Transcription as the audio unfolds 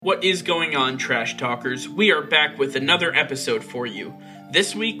What is going on, Trash Talkers? We are back with another episode for you.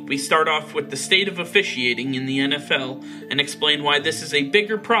 This week, we start off with the state of officiating in the NFL and explain why this is a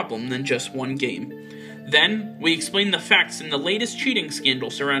bigger problem than just one game. Then, we explain the facts in the latest cheating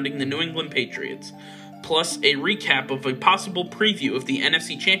scandal surrounding the New England Patriots, plus a recap of a possible preview of the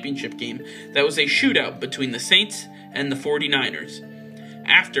NFC Championship game that was a shootout between the Saints and the 49ers.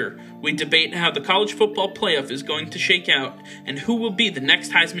 After, we debate how the college football playoff is going to shake out and who will be the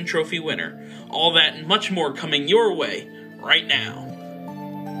next Heisman Trophy winner. All that and much more coming your way right now.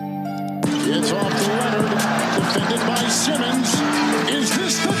 It's off to Leonard, defended by Simmons. Is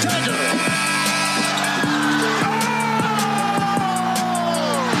this the dagger?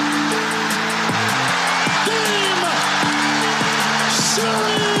 Game!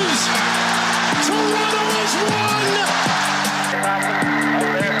 Series! Toronto has won!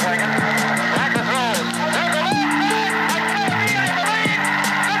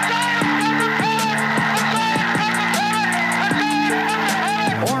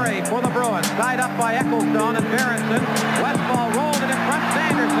 Tied up by Ecclestone and Berenson. Westfall rolled it in front.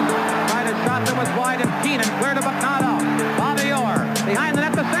 Sanderson tried a shot that was wide, and Keenan cleared it, but not out. Bobby Orr behind the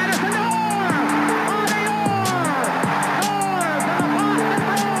net to Sanderson. Orr! Bobby Orr! Orr to the Boston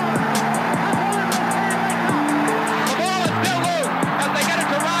Bruins! The ball is still loose as they get it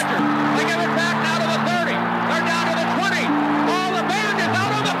to Rogers. They give it back now to the 30. They're down to the 20. Ball, the band is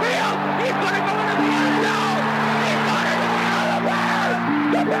out on the field. He's going to go into the end zone. He's going to go into the Bears.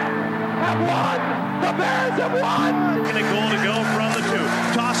 The Bears have won! The Bears have won! And a goal to go from the two.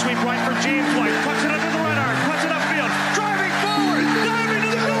 Toss sweep right for James White. Cuts it under the right arm. Cuts it upfield. Driving forward. Diving to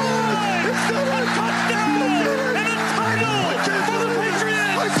the goal line. A touchdown! And a title for the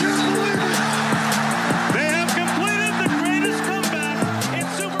Patriots! I can't believe it! They have completed the greatest comeback in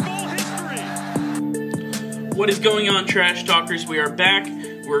Super Bowl history. What is going on, Trash Talkers? We are back.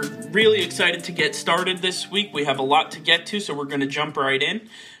 We're really excited to get started this week. We have a lot to get to, so we're going to jump right in.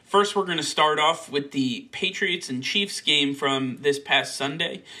 First, we're going to start off with the Patriots and Chiefs game from this past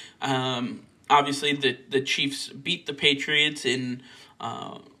Sunday. Obviously, the Chiefs beat the Patriots in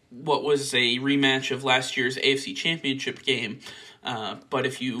what was a rematch of last year's AFC Championship game. But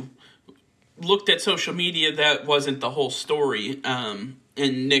if you looked at social media, that wasn't the whole story. And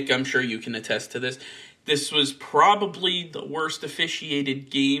Nick, I'm sure you can attest to this. This was probably the worst officiated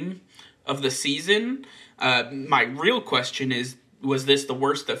game of the season. My real question is, was this the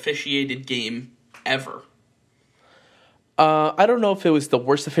worst officiated game ever? I don't know if it was the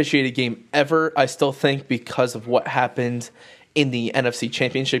worst officiated game ever. I still think because of what happened in the NFC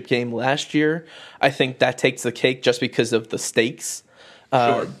Championship game last year, I think that takes the cake just because of the stakes.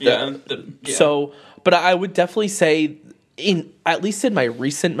 Sure. Yeah. So, but I would definitely say, at least in my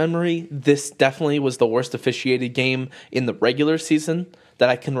recent memory, this definitely was the worst officiated game in the regular season that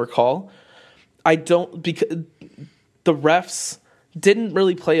I can recall. Because the refs didn't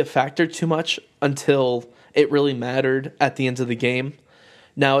really play a factor too much until it really mattered at the end of the game.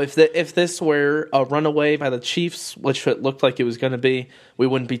 Now, if this were a runaway by the Chiefs, which it looked like it was going to be, we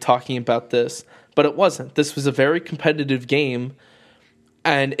wouldn't be talking about this. But it wasn't. This was a very competitive game,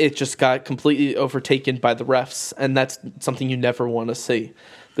 and it just got completely overtaken by the refs, and that's something you never want to see.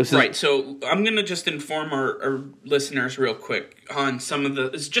 Right, so I'm going to just inform our listeners real quick on some of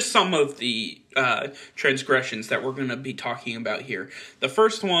the transgressions that we're going to be talking about here. The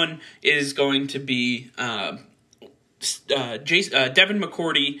first one is going to be Devin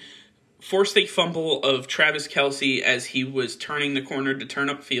McCourty forced a fumble of Travis Kelce as he was turning the corner to turn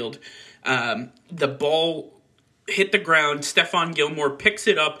upfield. The ball hit the ground. Stephon Gilmore picks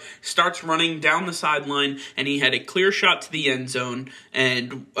it up, starts running down the sideline, and he had a clear shot to the end zone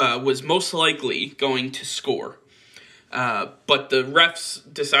and was most likely going to score. But the refs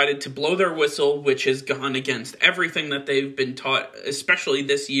decided to blow their whistle, which has gone against everything that they've been taught, especially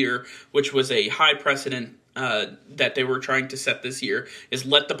this year, which was a high precedent that they were trying to set this year, is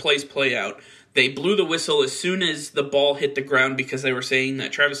let the plays play out. They blew the whistle as soon as the ball hit the ground because they were saying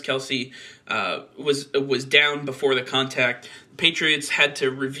that Travis Kelce was down before the contact. The Patriots had to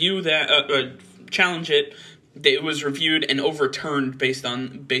review that, challenge it. It was reviewed and overturned based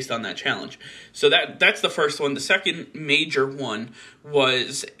on that challenge. So that's the first one. The second major one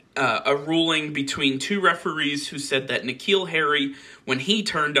was a ruling between two referees who said that N'Keal Harry, when he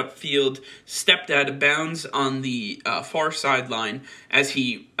turned upfield, stepped out of bounds on the far sideline as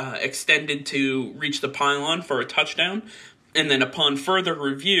he extended to reach the pylon for a touchdown. And then upon further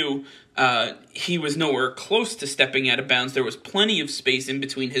review, he was nowhere close to stepping out of bounds. There was plenty of space in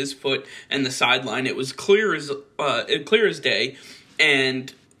between his foot and the sideline. It was clear as day.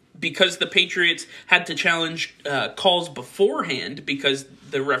 And because the Patriots had to challenge calls beforehand because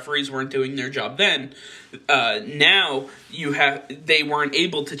the referees weren't doing their job then. Now they weren't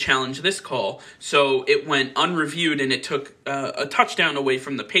able to challenge this call, so it went unreviewed, and it took a touchdown away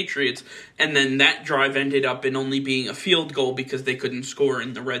from the Patriots, and then that drive ended up in only being a field goal because they couldn't score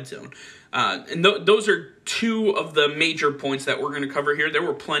in the red zone. And those are two of the major points that we're going to cover here. There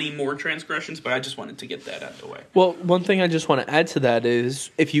were plenty more transgressions, but I just wanted to get that out of the way. Well, one thing I just want to add to that is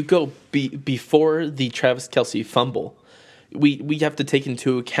if you go before the Travis Kelce fumble, we have to take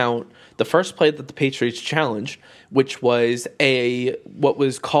into account the first play that the Patriots challenged, which was what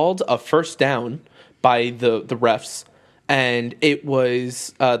was called a first down by the refs. And it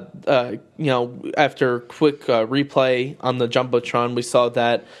was, after quick replay on the Jumbotron, we saw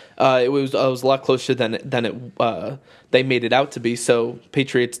that it was a lot closer than they made it out to be. So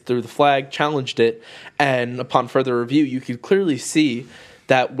Patriots threw the flag, challenged it, and upon further review, you could clearly see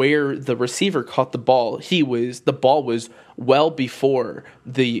that where the receiver caught the ball, the ball was well before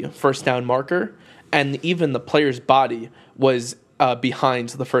the first down marker, and even the player's body was behind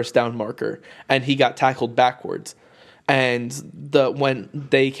the first down marker, and he got tackled backwards. And when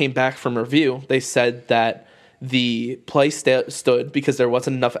they came back from review, they said that the play stood because there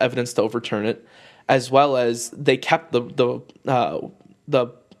wasn't enough evidence to overturn it, as well as they kept the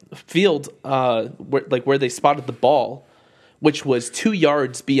field where they spotted the ball, which was 2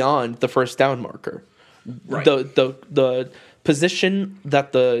 yards beyond the first down marker. Right. The position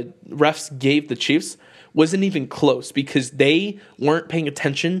that the refs gave the Chiefs wasn't even close because they weren't paying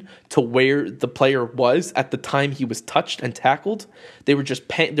attention to where the player was at the time he was touched and tackled. They were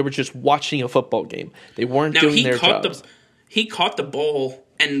just watching a football game. They weren't doing their jobs. He caught the ball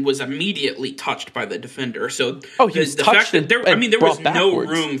and was immediately touched by the defender. So he was touched there was no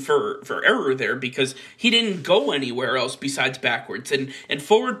room for error there because he didn't go anywhere else besides backwards. And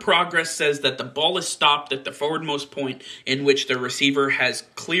forward progress says that the ball is stopped at the forwardmost point in which the receiver has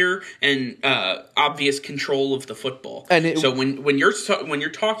clear and obvious control of the football. So when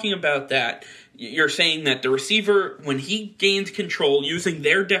you're talking about that, you're saying that the receiver, when he gained control using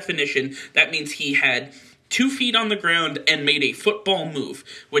their definition, that means he had 2 feet on the ground and made a football move,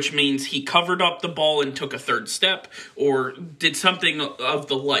 which means he covered up the ball and took a third step or did something of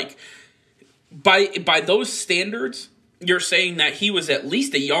the like. By those standards, you're saying that he was at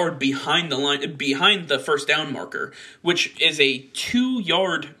least a yard behind the line, behind the first down marker, which is a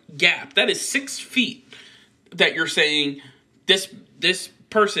 2-yard gap. That is 6 feet that you're saying this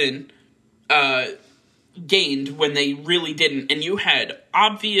person gained when they really didn't, and you had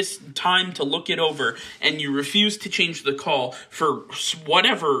obvious time to look it over, and you refused to change the call for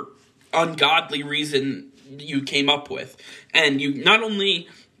whatever ungodly reason you came up with. And you not only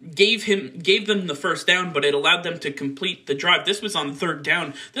gave them the first down, but it allowed them to complete the drive. This was on third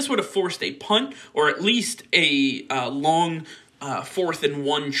down. This would have forced a punt or at least a long 4th and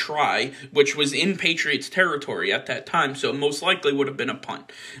 1 try, which was in Patriots territory at that time, so most likely would have been a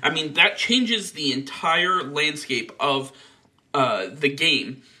punt. I mean, that changes the entire landscape of the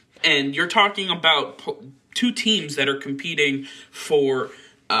game. And you're talking about two teams that are competing for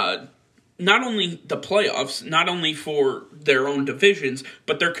not only the playoffs, not only for their own divisions,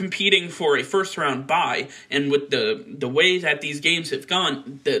 but they're competing for a first-round bye. And with the way that these games have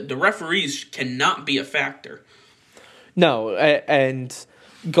gone, the referees cannot be a factor. No, and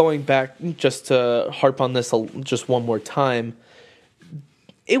going back just to harp on this just one more time,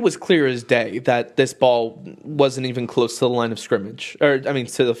 it was clear as day that this ball wasn't even close to the line of scrimmage,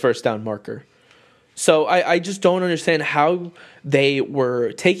 to the first down marker. So I just don't understand how they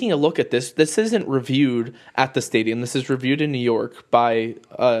were taking a look at this. This isn't reviewed at the stadium. This is reviewed in New York by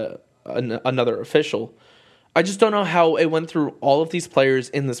another official. I just don't know how it went through all of these players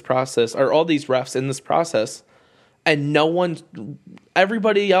in this process, or all these refs in this process, and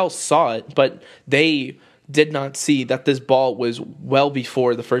everybody else saw it, but they did not see that this ball was well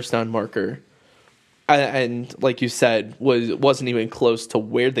before the first down marker. And like you said, wasn't even close to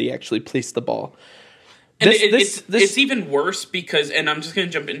where they actually placed the ball. It's even worse because, and I'm just going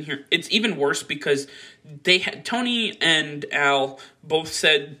to jump in here, it's even worse because they had, Tony and Al both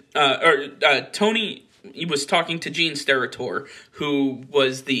said, Tony, he was talking to Gene Steratore, who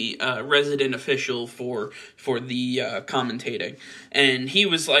was the resident official for the commentating, and he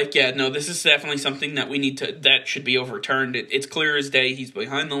was like, "Yeah, no, this is definitely something that that should be overturned. It's clear as day. He's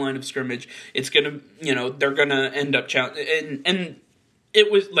behind the line of scrimmage. It's gonna, they're gonna end up challenging." And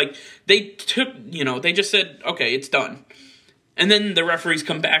it was like they just said, "Okay, it's done." And then the referees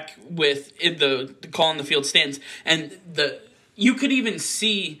come back with the call on the field stands, and you could even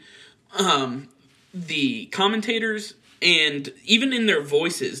see the commentators, and even in their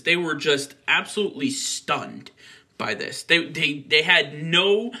voices, they were just absolutely stunned by this. They had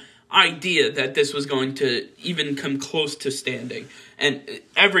no idea that this was going to even come close to standing, and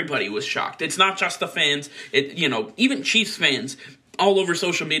everybody was shocked. It's not just the fans. Even Chiefs fans all over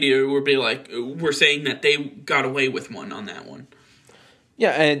social media were saying that they got away with one on that one.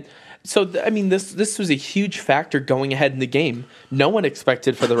 Yeah, and so this was a huge factor going ahead in the game. No one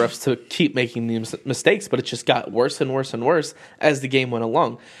expected for the refs to keep making these mistakes, but it just got worse and worse and worse as the game went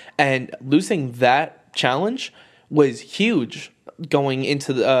along. And losing that challenge was huge going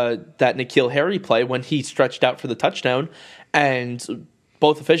into that N'Keal Harry play when he stretched out for the touchdown, and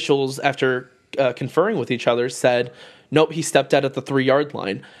both officials, after conferring with each other, said, nope, he stepped out at the 3-yard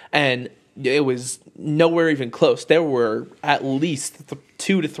line. And it was nowhere even close. There were at least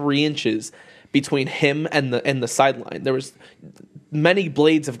 2 to 3 inches between him and the sideline. There was many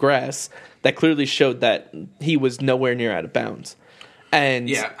blades of grass that clearly showed that he was nowhere near out of bounds. And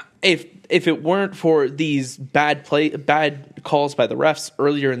if it weren't for these bad calls by the refs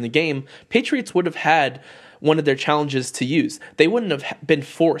earlier in the game, Patriots would have had one of their challenges to use. They wouldn't have been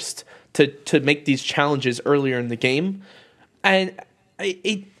forced to make these challenges earlier in the game. And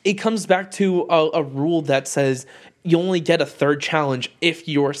it comes back to a rule that says you only get a third challenge if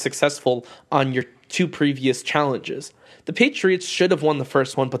you're successful on your 2 previous challenges. The Patriots should have won the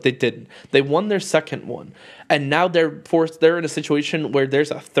first one, but they didn't. They won their second one. And now they're in a situation where there's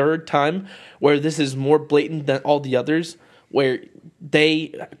a third time where this is more blatant than all the others, where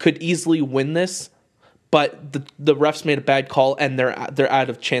they could easily win this, but the refs made a bad call and they're out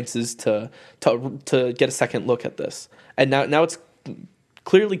of chances to get a second look at this. And now it's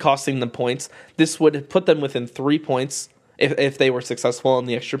clearly costing them points. This would put them within 3 points if they were successful on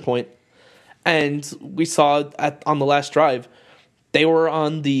the extra point. And we saw on the last drive, they were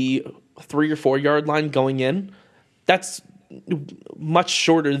on the 3 or 4 yard line going in. That's much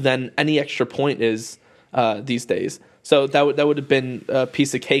shorter than any extra point is these days. So that would have been a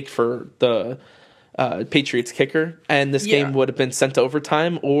piece of cake for the Patriots kicker, and this game would have been sent to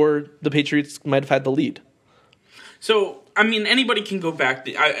overtime, or the Patriots might have had the lead. So, anybody can go back.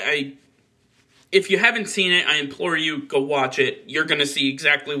 If you haven't seen it, I implore you, go watch it. You're going to see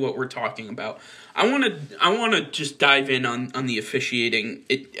exactly what we're talking about. I want to just dive in on the officiating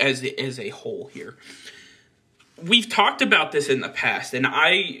as a whole here. We've talked about this in the past, and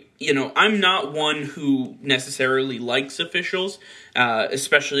I'm not one who necessarily likes officials,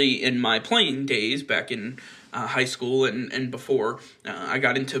 especially in my playing days back in high school and before. I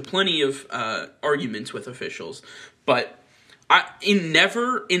got into plenty of arguments with officials, but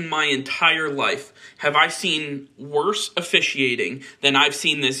never in my entire life have I seen worse officiating than I've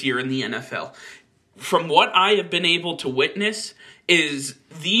seen this year in the NFL. From what I have been able to witness is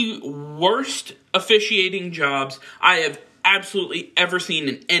the worst officiating jobs I have absolutely ever seen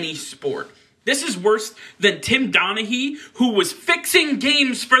in any sport. This is worse than Tim Donaghy, who was fixing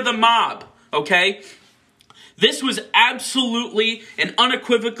games for the mob, okay? This was absolutely and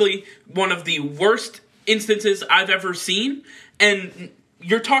unequivocally one of the worst instances I've ever seen. And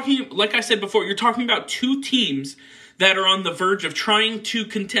you're talking, like I said before, you're talking about 2 teams that are on the verge of trying to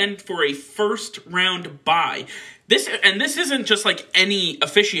contend for a first-round bye. This isn't just like any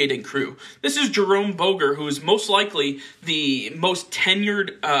officiating crew. This is Jerome Boger, who is most likely the most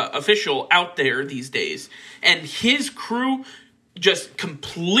tenured official out there these days. And his crew just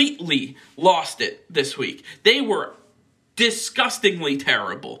completely lost it this week. They were disgustingly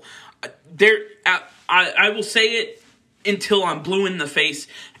terrible. I will say it until I'm blue in the face.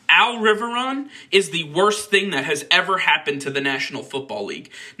 Al Riveron is the worst thing that has ever happened to the National Football League.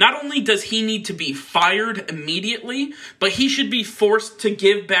 Not only does he need to be fired immediately, but he should be forced to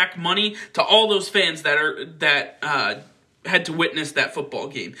give back money to all those fans that had to witness that football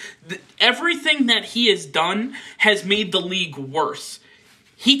game. Everything that he has done has made the league worse.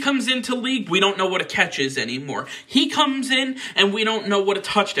 He comes into league, we don't know what a catch is anymore. He comes in, and we don't know what a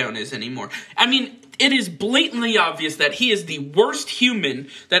touchdown is anymore. It is blatantly obvious that he is the worst human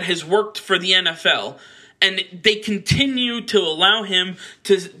that has worked for the NFL, and they continue to allow him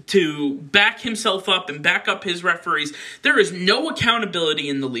to back himself up and back up his referees. There is no accountability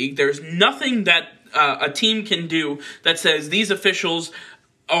in the league. There's nothing that a team can do that says these officials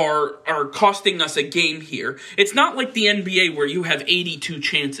are costing us a game here. It's not like the NBA where you have 82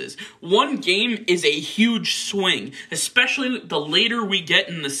 chances. One game is a huge swing, especially the later we get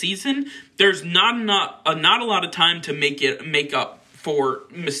in the season. There's not a lot of time to make up for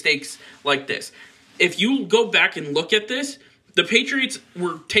mistakes like this. If you go back and look at this, the Patriots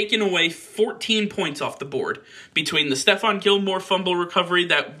were taking away 14 points off the board between the Stephon Gilmore fumble recovery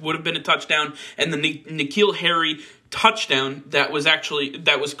that would have been a touchdown and the N'Keal Harry touchdown that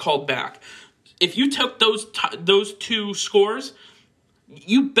was called back. if you took those two scores,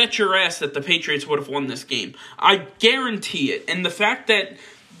 you bet your ass that the Patriots would have won this game. I guarantee it. And the fact that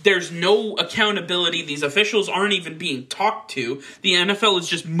there's no accountability, these officials aren't even being talked to, the NFL is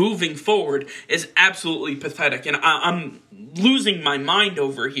just moving forward, is absolutely pathetic. And I'm losing my mind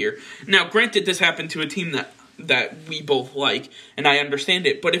over here. Now, granted, this happened to a team that we both like, and I understand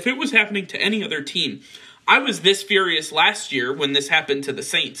it. But if it was happening to any other team, I was this furious last year when this happened to the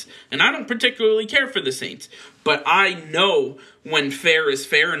Saints. And I don't particularly care for the Saints. But I know when fair is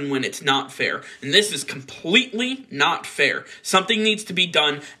fair and when it's not fair. And this is completely not fair. Something needs to be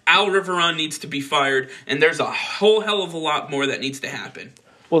done. Al Riveron needs to be fired. And there's a whole hell of a lot more that needs to happen.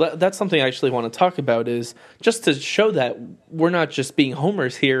 Well, that's something I actually want to talk about, is just to show that we're not just being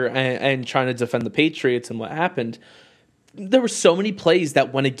homers here and trying to defend the Patriots and what happened. There were so many plays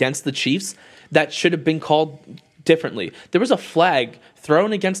that went against the Chiefs that should have been called differently. There was a flag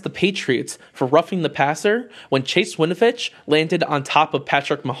thrown against the Patriots for roughing the passer when Chase Winovich landed on top of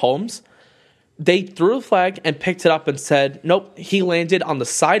Patrick Mahomes. They threw a flag and picked it up and said, nope, he landed on the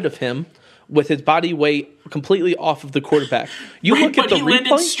side of him with his body weight completely off of the quarterback. You look at the replay.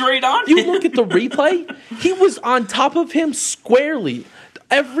 Landed straight on you him. look at the replay. He was on top of him squarely.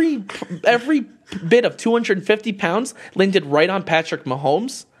 Every bit of 250 pounds landed right on Patrick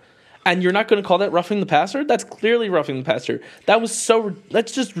Mahomes. And you're not going to call that roughing the passer? That's clearly roughing the passer.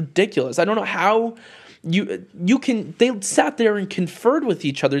 That's just ridiculous. I don't know how you can. They sat there and conferred with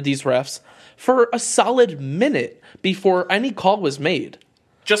each other, these refs, for a solid minute before any call was made.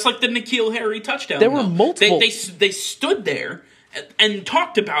 Just like the N'Keal Harry touchdown. There were multiple. They stood there and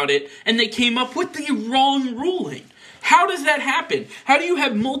talked about it, and they came up with the wrong ruling. How does that happen? How do you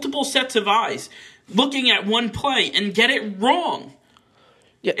have multiple sets of eyes looking at one play and get it wrong?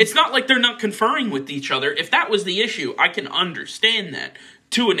 Yeah. It's not like they're not conferring with each other. If that was the issue, I can understand that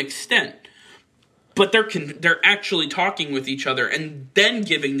to an extent. But they're actually talking with each other and then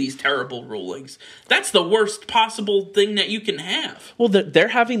giving these terrible rulings. That's the worst possible thing that you can have. Well, they're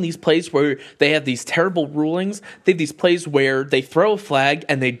having these plays where they have these terrible rulings. They have these plays where they throw a flag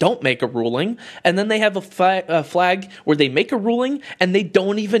and they don't make a ruling. And then they have a flag where they make a ruling and they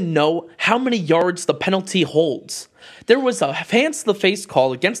don't even know how many yards the penalty holds. There was a hands-to-the-face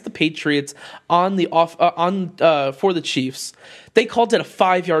call against the Patriots for the Chiefs. They called it a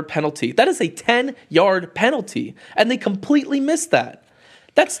 5-yard penalty. That is a 10-yard penalty, and they completely missed that.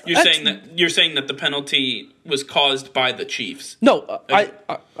 You're saying that the penalty was caused by the Chiefs. No,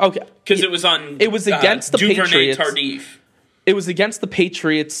 okay, because it was on. It was against the Patriots. Tardif. It was against the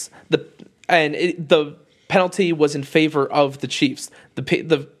Patriots. The penalty was in favor of the Chiefs.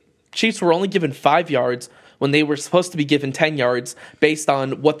 The Chiefs were only given 5 yards when they were supposed to be given 10 yards based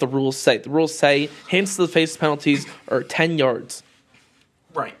on what the rules say. The rules say hands-to-the-face penalties are 10 yards.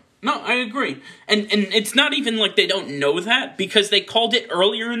 Right. No, I agree. And it's not even like they don't know that, because they called it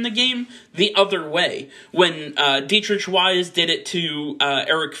earlier in the game the other way. When Dietrich Wise did it to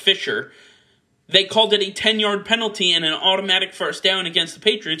Eric Fisher, they called it a 10-yard penalty and an automatic first down against the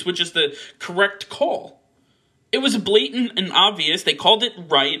Patriots, which is the correct call. It was blatant and obvious. They called it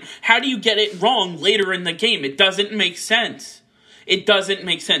right. How do you get it wrong later in the game? It doesn't make sense. It doesn't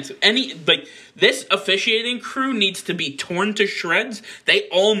make sense. This officiating crew needs to be torn to shreds. They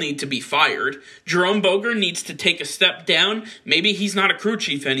all need to be fired. Jerome Boger needs to take a step down. Maybe he's not a crew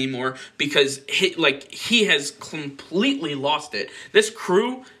chief anymore because he has completely lost it. This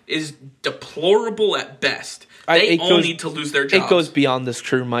crew is deplorable at best. They all need to lose their jobs. It goes beyond this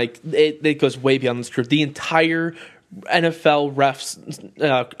crew, Mike. It goes way beyond this crew. The entire NFL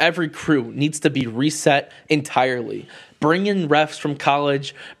refs, every crew needs to be reset entirely. Bring in refs from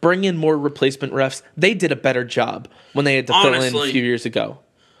college. Bring in more replacement refs. They did a better job when they had to fill in a few years ago.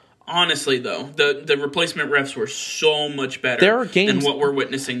 Honestly, though, the replacement refs were so much better than what we're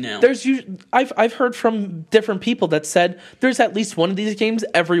witnessing now. I've heard from different people that said there's at least one of these games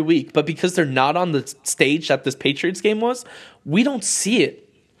every week, but because they're not on the stage that this Patriots game was, we don't see it.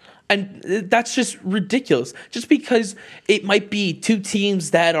 And that's just ridiculous. Just because it might be two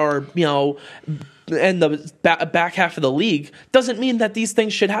teams that are, in the back half of the league doesn't mean that these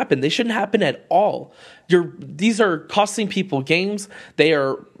things should happen. They shouldn't happen at all. These are costing people games. They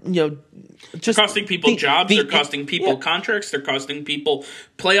are, just costing people jobs. They're costing people contracts. They're costing people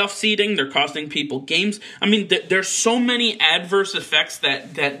playoff seeding. They're costing people games. I mean, there's so many adverse effects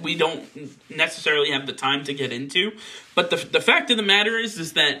that we don't necessarily have the time to get into. But the fact of the matter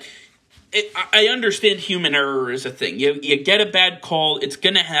is that I understand human error is a thing. You get a bad call. It's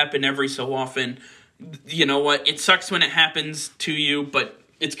going to happen every so often. You know what? It sucks when it happens to you, but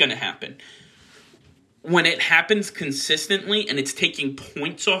it's going to happen. when it happens consistently and it's taking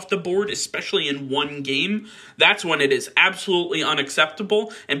points off the board, especially in one game, that's when it is absolutely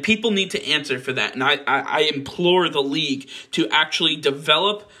unacceptable, and people need to answer for that. And I implore the league to actually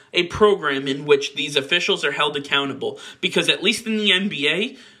develop a program in which these officials are held accountable, because at least in the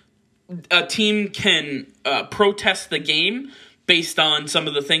NBA, a team can protest the game based on some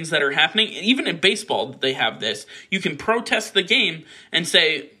of the things that are happening. Even in baseball, they have this. You can protest the game and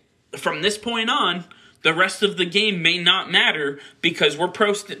say, from this point on, the rest of the game may not matter because we're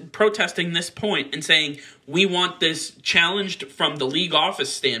protesting this point and saying we want this challenged from the league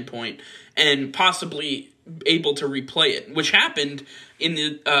office standpoint and possibly able to replay it, which happened in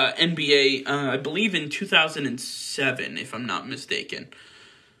the NBA, I believe in 2007, if I'm not mistaken.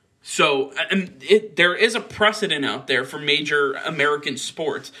 So there is a precedent out there for major American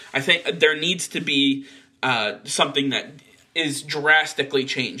sports. I think there needs to be something that is drastically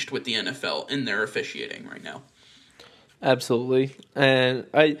changed with the NFL in their officiating right now. Absolutely. And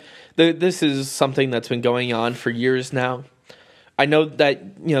this is something that's been going on for years now. I know that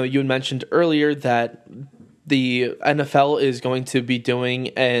you had mentioned earlier that the NFL is going to be doing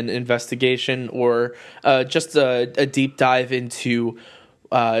an investigation or just a deep dive into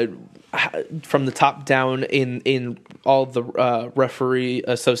from the top down in all the referee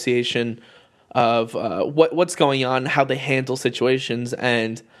association of what's going on, how they handle situations,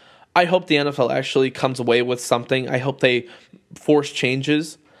 and I hope the NFL actually comes away with something. I hope they force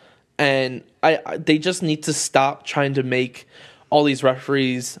changes, and they just need to stop trying to make all these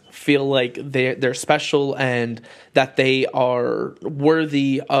referees feel like they're special and that they are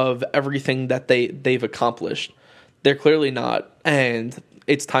worthy of everything that they've accomplished. They're clearly not, and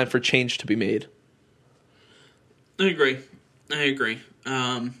it's time for change to be made. I agree.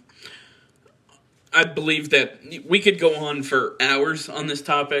 I believe that we could go on for hours on this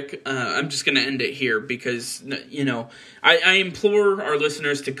topic. I'm just going to end it here because, I implore our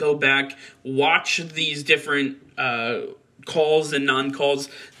listeners to go back, watch these different calls and non-calls.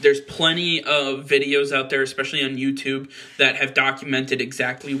 There's plenty of videos out there, especially on YouTube, that have documented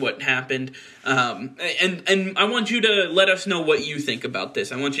exactly what happened. And I want you to let us know what you think about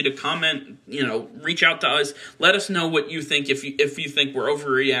this. I want you to comment, reach out to us. Let us know what you think, if you think we're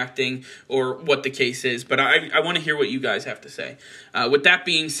overreacting or what the case is. But I want to hear what you guys have to say. With that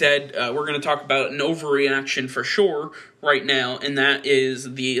being said, we're going to talk about an overreaction for sure right now, and that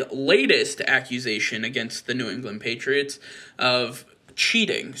is the latest accusation against the New England Patriots of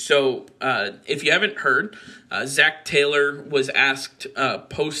cheating. So, if you haven't heard, Zach Taylor was asked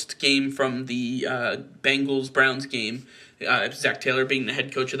post-game from the Bengals-Browns game. Zach Taylor, being the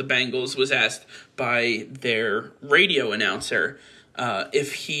head coach of the Bengals, was asked by their radio announcer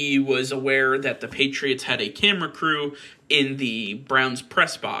if he was aware that the Patriots had a camera crew in the Browns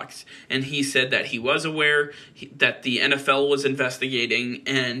press box, and he said that he was aware, that the NFL was investigating,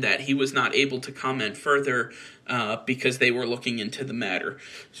 and that he was not able to comment further because they were looking into the matter,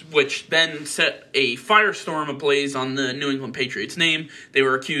 which then set a firestorm ablaze on the New England Patriots name. They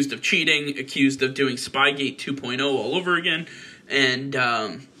were accused of cheating, accused of doing Spygate 2.0 all over again, and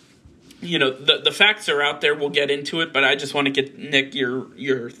the facts are out there. We'll get into it, but I just want to get, Nick,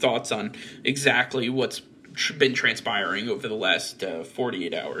 your thoughts on exactly what's been transpiring over the last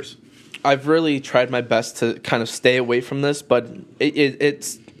 48 hours. I've really tried my best to kind of stay away from this, but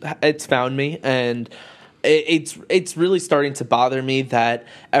it's found me, and it's really starting to bother me that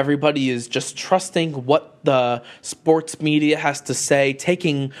everybody is just trusting what the sports media has to say,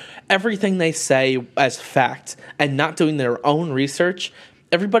 taking everything they say as fact, and not doing their own research.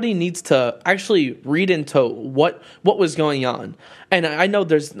 Everybody needs to actually read into what was going on. And I know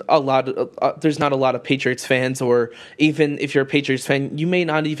there's not a lot of Patriots fans, or even if you're a Patriots fan, you may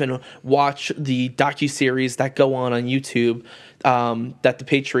not even watch the docuseries that go on YouTube that the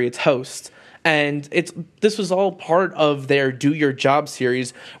Patriots host. And this was all part of their Do Your Job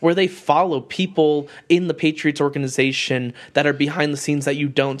series, where they follow people in the Patriots organization that are behind the scenes that you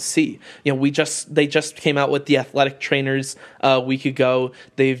don't see. They just came out with the athletic trainers a week ago.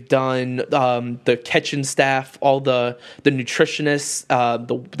 They've done the kitchen staff, all the nutritionists,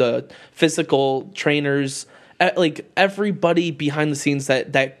 the physical trainers. Like everybody behind the scenes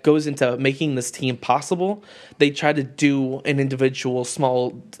that goes into making this team possible, they try to do an individual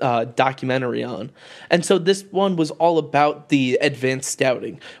small documentary on. And so this one was all about the advanced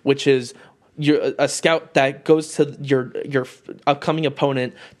scouting, which is a scout that goes to your upcoming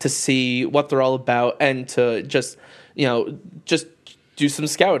opponent to see what they're all about and to just do some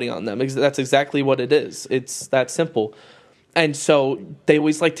scouting on them. That's exactly what it is. It's that simple. And so they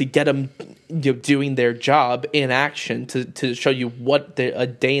always like to get them doing their job in action to show you what a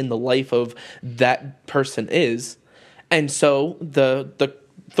day in the life of that person is. And so the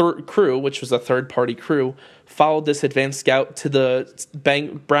crew, which was a third-party crew, followed this advanced scout to the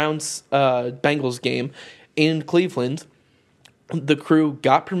Bengals game in Cleveland. The crew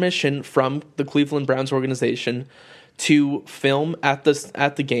got permission from the Cleveland Browns organization to film at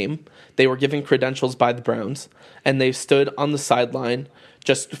the game. They were given credentials by the Browns, and they stood on the sideline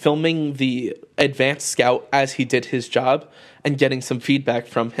just filming the advanced scout as he did his job and getting some feedback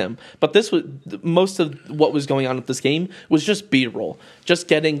from him. But this was most of what was going on at this game was just B-roll, just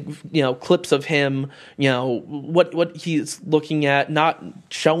getting clips of him, what he's looking at, not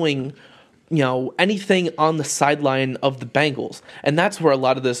showing anything on the sideline of the Bengals. And that's where a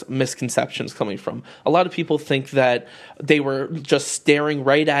lot of this misconception is coming from. A lot of people think that they were just staring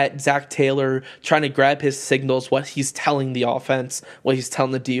right at Zach Taylor, trying to grab his signals, what he's telling the offense, what he's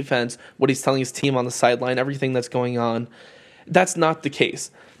telling the defense, what he's telling his team on the sideline, everything that's going on. That's not the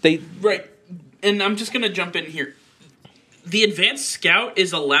case. Right. And I'm just going to jump in here. The advanced scout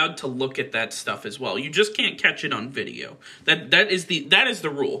is allowed to look at that stuff as well. You just can't catch it on video. That is the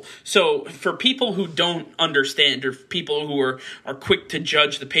rule. So for people who don't understand, or people who are quick to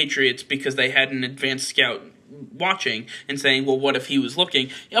judge the Patriots because they had an advanced scout watching and saying, well, what if he was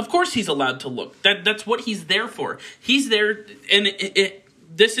looking? Of course he's allowed to look. That's what he's there for. He's there, and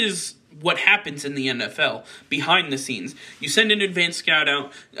this is what happens in the NFL behind the scenes. You send an advanced scout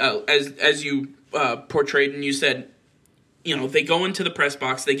out, as you portrayed, and you said, they go into the press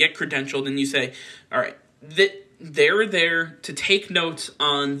box, they get credentialed, and you say, all right, they're there to take notes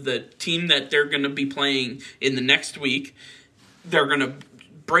on the team that they're going to be playing in the next week. They're going to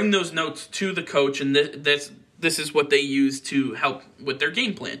bring those notes to the coach, and this is what they use to help with their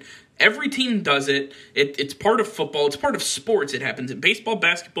game plan. Every team does it. It's part of football. It's part of sports. It happens in baseball,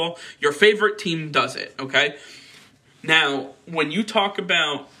 basketball. Your favorite team does it, okay? Now, when you talk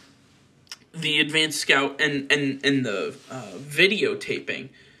about the advanced scout and the videotaping,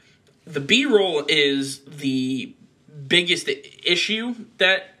 the B-roll is the biggest issue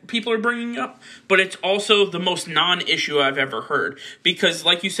that people are bringing up, but it's also the most non-issue I've ever heard, because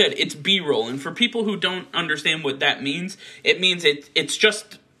like you said, it's B-roll, and for people who don't understand what that means, it means it's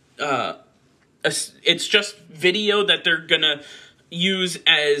just video that they're gonna use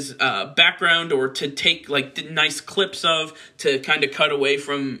as background, or to take nice clips of, to kind of cut away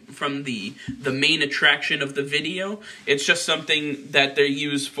from the main attraction of the video. It's just something that they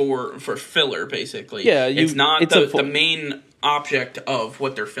use for filler, basically. Yeah, it's not the main object of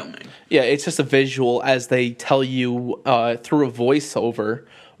what they're filming. Yeah, it's just a visual as they tell you through a voiceover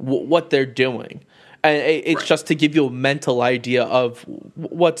what they're doing. And it's right. Just to give you a mental idea of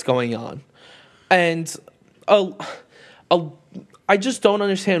what's going on. And I just don't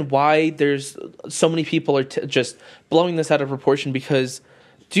understand why there's so many people are just blowing this out of proportion, because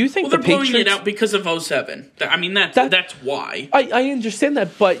do you think they're blowing it out because of 2007? I mean, that's why. I understand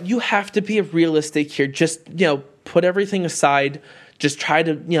that, but you have to be realistic here. Just, put everything aside. Just try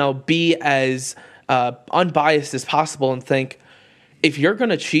to, be as unbiased as possible and think, if you're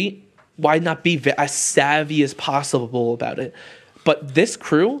going to cheat, why not be as savvy as possible about it? But this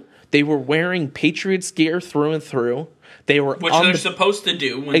crew, they were wearing Patriots gear through and through. Which they're supposed to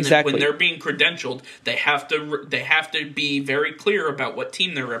do when they're being credentialed. They have to be very clear about what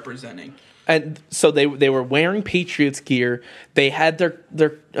team they're representing. And so they were wearing Patriots gear. They had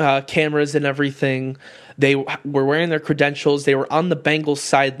their cameras and everything. They were wearing their credentials. They were on the Bengals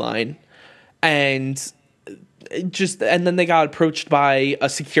sideline, and then they got approached by a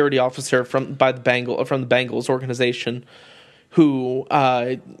security officer from the Bengals organization, who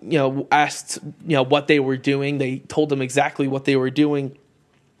asked what they were doing. They told them exactly what they were doing.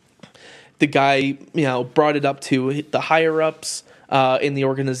 The guy brought it up to the higher ups in the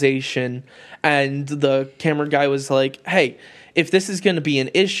organization, and the camera guy was like, "Hey, if this is going to be an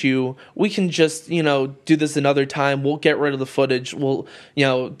issue, we can just do this another time. We'll get rid of the footage. We'll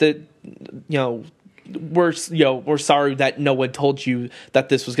we're sorry that no one told you that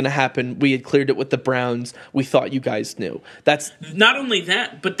this was going to happen. We had cleared it with the Browns. We thought you guys knew." That's not only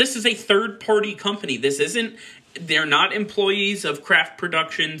that, but this is a third-party company. They're not employees of Kraft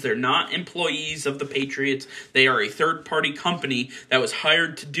Productions. They're not employees of the Patriots. They are a third-party company that was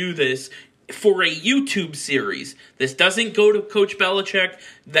hired to do this for a YouTube series. This doesn't go to Coach Belichick.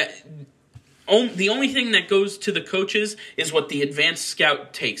 The only thing that goes to the coaches is what the advanced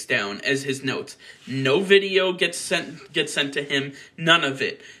scout takes down as his notes. No video gets sent to him. None of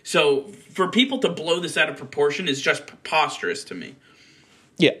it. So for people to blow this out of proportion is just preposterous to me.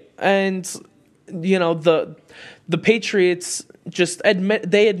 Yeah, and the Patriots,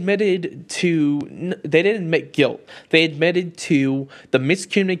 they didn't admit guilt. They admitted to the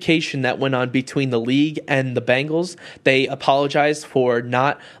miscommunication that went on between the league and the Bengals. They apologized for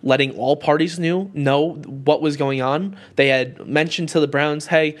not letting all parties know what was going on. They had mentioned to the Browns,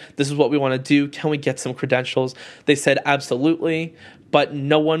 hey, this is what we want to do. Can we get some credentials? They said absolutely. But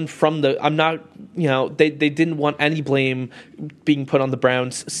no one from they didn't want any blame being put on the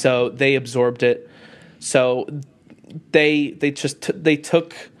Browns, so they absorbed it. So they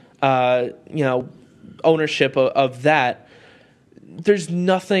took ownership of that. There's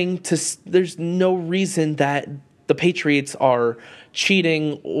no reason that the Patriots are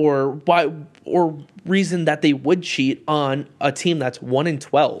cheating or reason that they would cheat on a team that's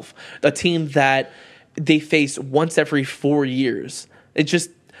 1-12, a team that they face once every 4 years. It just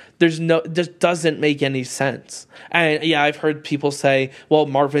doesn't make any sense. And yeah, I've heard people say, well,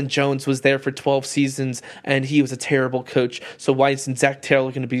 Marvin Jones was there for 12 seasons and he was a terrible coach. So why isn't Zach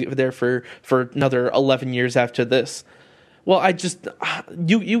Taylor going to be there for another 11 years after this? Well,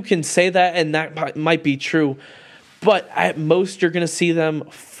 you can say that and that might be true, but at most you're going to see them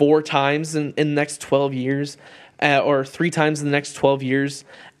 4 times in the next 12 years or 3 times in the next 12 years.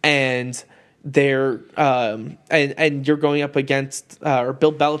 And they're and you're going up against or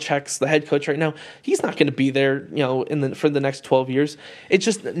Bill Belichick's the head coach right now. He's not going to be there, for the next 12 years. It's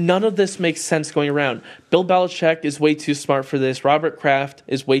just none of this makes sense going around. Bill Belichick is way too smart for this. Robert Kraft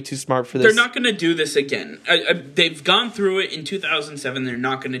is way too smart for this. They're not going to do this again. They've gone through it in 2007. They're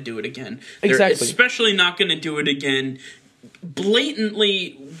not going to do it again. They're exactly. Especially not going to do it again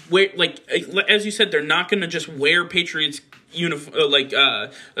blatantly. As you said, they're not going to just wear Patriots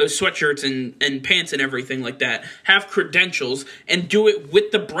sweatshirts and pants and everything like that, have credentials, and do it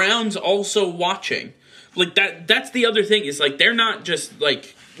with the Browns also watching. That's the other thing, is they're not just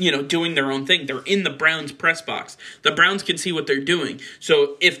doing their own thing. They're in the Browns press box. The Browns can see what they're doing.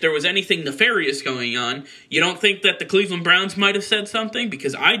 So if there was anything nefarious going on, you don't think that the Cleveland Browns might have said something?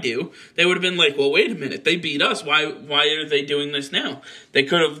 Because I do. They would have been like, well, wait a minute, they beat us. Why are they doing this now? They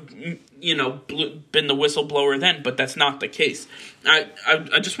could have been the whistleblower then, but that's not the case. I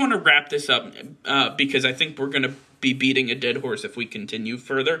just want to wrap this up because I think we're going to be beating a dead horse if we continue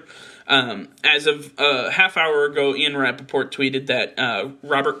further. As of a half hour ago, Ian Rappaport tweeted that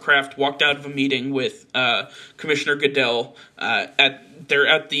Robert Kraft walked out of a meeting with Commissioner Goodell. They're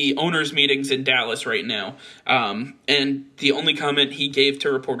at the owners' meetings in Dallas right now. And the only comment he gave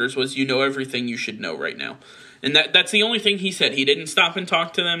to reporters was, you know everything you should know right now. And that's the only thing he said. He didn't stop and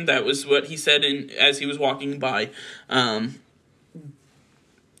talk to them. That was what he said as he was walking by.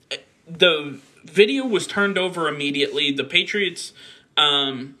 The video was turned over immediately. The Patriots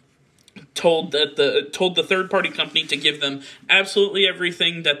told the third-party company to give them absolutely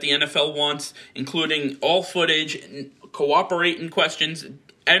everything that the NFL wants, including all footage, cooperate in questions,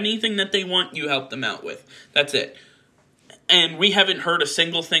 anything that they want, you help them out with. That's it. And we haven't heard a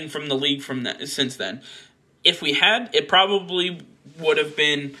single thing from the league since then. If we had, it probably would have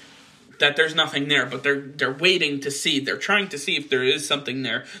been that there's nothing there, but they're waiting to see. They're trying to see if there is something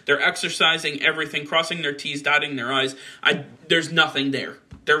there. They're exercising everything, crossing their T's, dotting their I's. There's nothing there.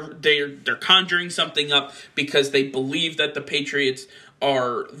 They're conjuring something up because they believe that the Patriots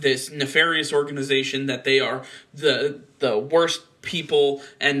are this nefarious organization, that they are the worst people,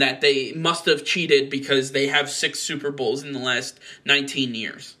 and that they must have cheated because they have 6 Super Bowls in the last 19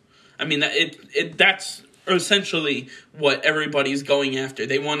 years. I mean, that's essentially what everybody's going after.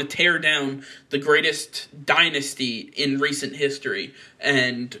 They want to tear down the greatest dynasty in recent history.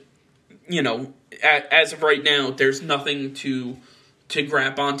 And, as of right now, there's nothing to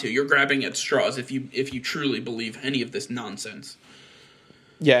grab onto. You're grabbing at straws if you truly believe any of this nonsense.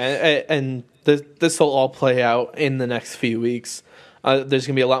 Yeah, and this will all play out in the next few weeks. There's going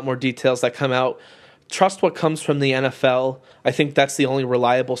to be a lot more details that come out. Trust what comes from the NFL. I think that's the only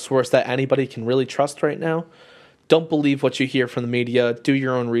reliable source that anybody can really trust right now. Don't believe what you hear from the media. Do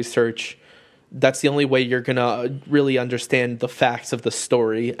your own research. That's the only way you're going to really understand the facts of the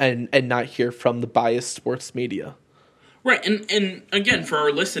story and not hear from the biased sports media. Right, and again, for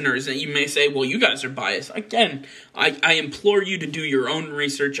our listeners, you may say, well, you guys are biased. Again, I implore you to do your own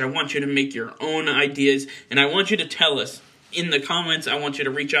research. I want you to make your own ideas, and I want you to tell us in the comments. I want you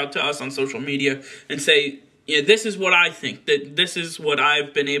to reach out to us on social media and say, yeah, this is what I think, that this is what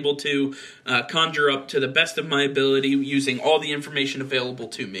I've been able to conjure up to the best of my ability using all the information available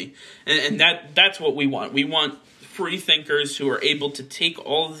to me. And that's what we want. We want free thinkers who are able to take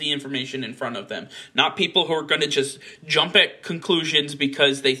all of the information in front of them, not people who are going to just jump at conclusions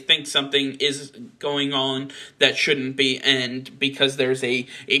because they think something is going on that shouldn't be, and because there's a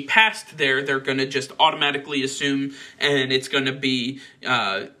past there, they're going to just automatically assume, and it's going to be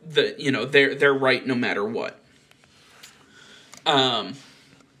they're right no matter what. I'm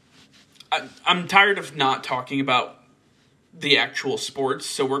tired of not talking about the actual sports,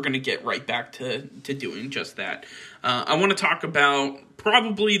 so we're going to get right back to doing just that. I want to talk about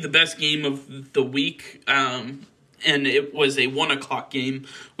probably the best game of the week, and it was a 1 o'clock game,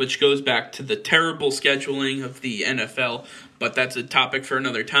 which goes back to the terrible scheduling of the NFL, but that's a topic for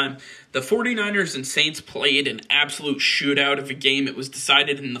another time. The 49ers and Saints played an absolute shootout of a game. It was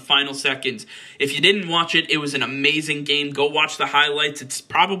decided in the final seconds. If you didn't watch it, it was an amazing game. Go watch the highlights. It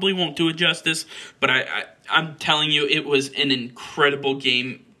probably won't do it justice, but I'm telling you, it was an incredible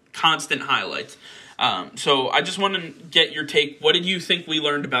game. Constant highlights. So I just want to get your take. What did you think we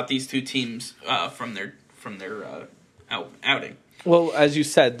learned about these two teams from their outing? Well, as you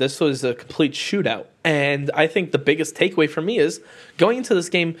said, this was a complete shootout. And I think the biggest takeaway for me is going into this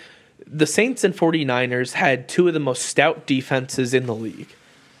game, the Saints and 49ers had two of the most stout defenses in the league.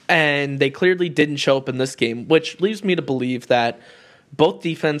 And they clearly didn't show up in this game, which leaves me to believe that both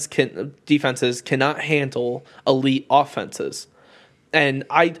defenses cannot handle elite offenses. And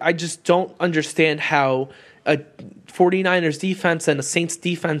I just don't understand how a 49ers defense and a Saints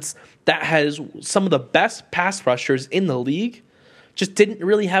defense that has some of the best pass rushers in the league just didn't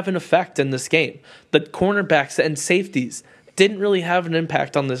really have an effect in this game. The cornerbacks and safeties didn't really have an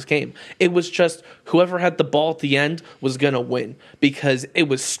impact on this game. It was just whoever had the ball at the end was going to win because it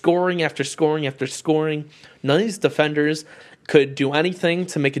was scoring after scoring after scoring. None of these defenders could do anything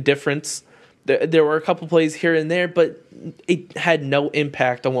to make a difference. There were a couple plays here and there, but it had no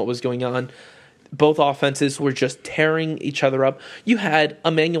impact on what was going on. Both offenses were just tearing each other up. You had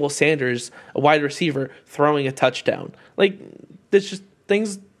Emmanuel Sanders, a wide receiver, throwing a touchdown. Like, there's just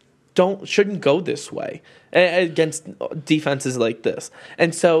things shouldn't go this way against defenses like this.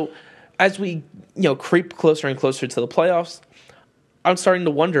 And so as we creep closer and closer to the playoffs, I'm starting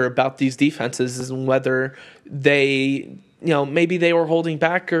to wonder about these defenses and whether they maybe they were holding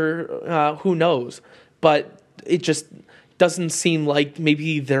back or who knows. But it just doesn't seem like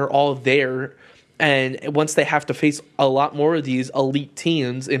maybe they're all there. And once they have to face a lot more of these elite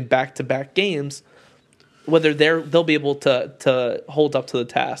teams in back-to-back games, whether they'll be able to hold up to the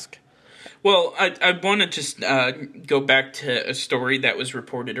task. Well, I want to just go back to a story that was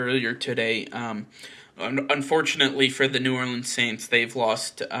reported earlier today. Unfortunately for the New Orleans Saints, they've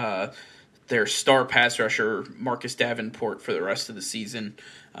lost their star pass rusher, Marcus Davenport, for the rest of the season.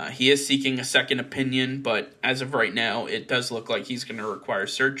 He is seeking a second opinion, but as of right now, it does look like he's going to require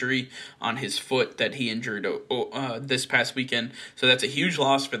surgery on his foot that he injured this past weekend. So that's a huge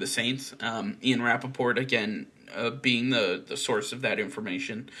loss for the Saints. Ian Rappaport, again, being the source of that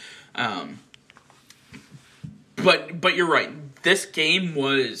information. But you're right. This game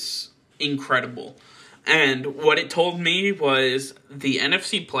was incredible. And what it told me was the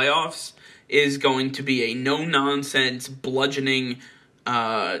NFC playoffs is going to be a no-nonsense, bludgeoning,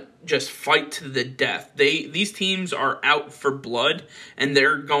 just fight to the death. These teams are out for blood, and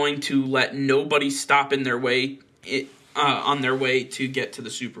they're going to let nobody stop in their way on their way to get to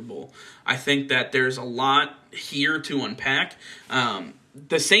the Super Bowl. I think that there's a lot here to unpack.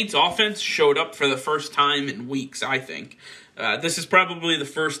 The Saints offense showed up for the first time in weeks, I think. This is probably the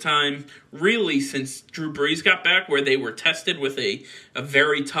first time, really, since Drew Brees got back, where they were tested with a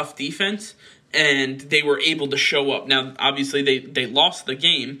very tough defense, and they were able to show up. Now, obviously, they lost the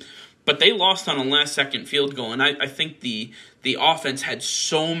game, but they lost on a last-second field goal, and I think the offense had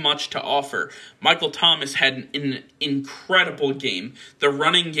so much to offer. Michael Thomas had an incredible game. The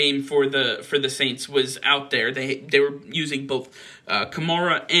running game for the Saints was out there. They were using both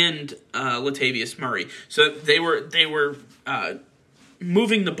Kamara and Latavius Murray, so they were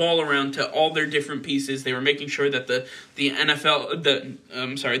moving the ball around to all their different pieces. They were making sure that that the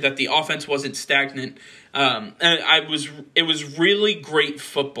offense wasn't stagnant. It was really great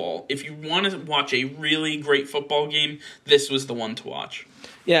football. If you want to watch a really great football game, this was the one to watch.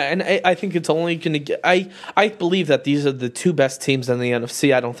 Yeah, and I think it's only going to get... I believe that these are the two best teams in the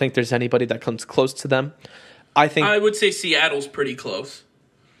NFC. I don't think there's anybody that comes close to them. I would say Seattle's pretty close.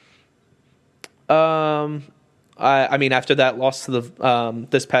 I mean, after that loss to the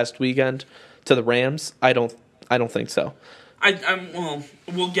this past weekend to the Rams, I don't think so. Well,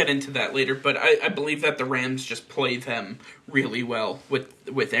 we'll get into that later, but I believe that the Rams just play them really well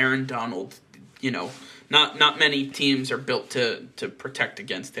with Aaron Donald. Not many teams are built to protect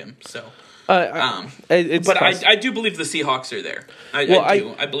against him. So But I do believe the Seahawks are there. I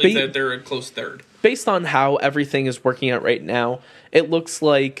do. I believe that they're a close third. Based on how everything is working out right now, it looks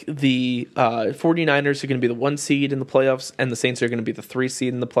like the 49ers are going to be the 1 seed in the playoffs, and the Saints are going to be the 3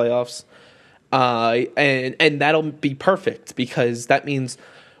 seed in the playoffs. And that'll be perfect because that means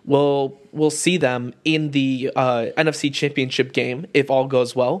we'll see them in the NFC Championship game if all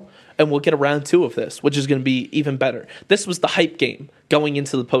goes well, and we'll get a round 2 of this, which is going to be even better. This was the hype game going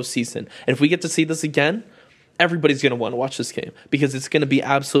into the postseason, and if we get to see this again, everybody's going to want to watch this game because it's going to be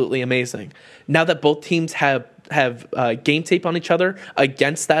absolutely amazing. Now that both teams have game tape on each other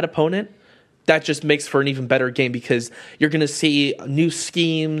against that opponent, that just makes for an even better game because you're going to see new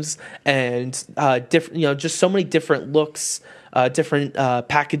schemes and different, just so many different looks, different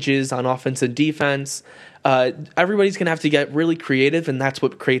packages on offense and defense. Everybody's going to have to get really creative, and that's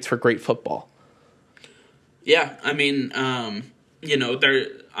what creates for great football. Yeah, I mean, they're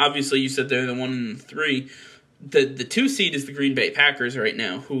obviously you said they're the 1 and 3. The 2 seed is the Green Bay Packers right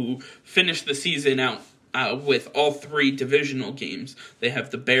now, who finished the season out with all 3 divisional games. They have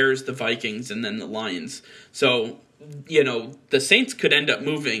the Bears, the Vikings, and then the Lions. So, the Saints could end up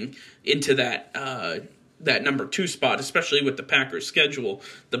moving into that number 2 spot, especially with the Packers' schedule.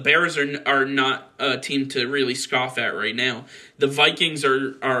 The Bears are not a team to really scoff at right now. The Vikings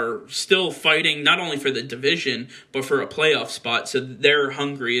are still fighting not only for the division, but for a playoff spot, so they're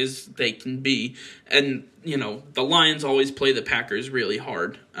hungry as they can be. And, the Lions always play the Packers really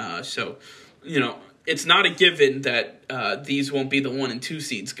hard. So, it's not a given that these won't be the 1 and 2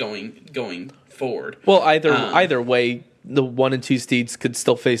 seeds going forward. Well, either way, the 1 and 2 seeds could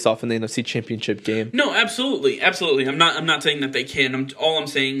still face off in the NFC Championship game. No, absolutely. I'm not saying that they can. All I'm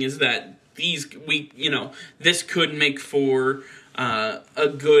saying is that this could make for a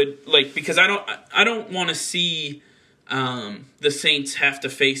good because I don't want to see the Saints have to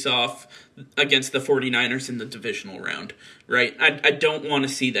face off against the 49ers in the divisional round, right? I don't want to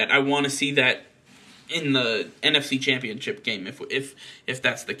see that. I want to see that in the NFC Championship game if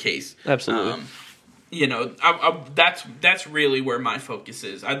that's the case. Absolutely. That's really where my focus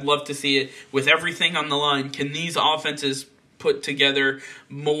is. I'd love to see it with everything on the line. Can these offenses put together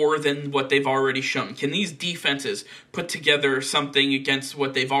more than what they've already shown? Can these defenses put together something against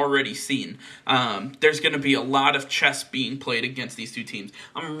what they've already seen? There's going to be a lot of chess being played against these 2 teams.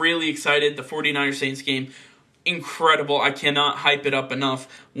 I'm really excited. The 49ers Saints game, incredible. I cannot hype it up enough.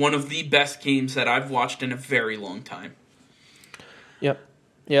 One of the best games that I've watched in a very long time. Yep.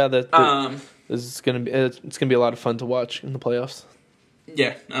 Yeah, it's gonna be a lot of fun to watch in the playoffs.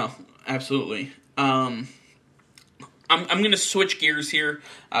 Yeah, no, absolutely. I'm gonna switch gears here.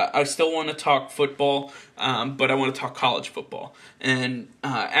 I still want to talk football, but I want to talk college football. And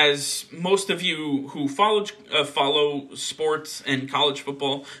as most of you who follow sports and college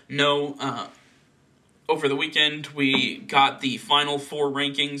football know, over the weekend we got the Final Four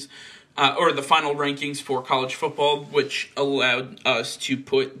rankings. Or the final rankings for college football, which allowed us to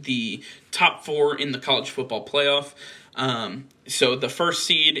put the top 4 in the college football playoff. So the first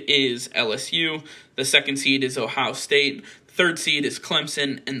seed is LSU, the second seed is Ohio State, the third seed is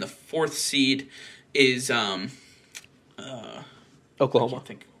Clemson, and the fourth seed is Oklahoma.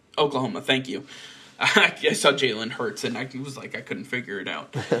 Oklahoma, thank you. I saw Jalen Hurts, and I was like, I couldn't figure it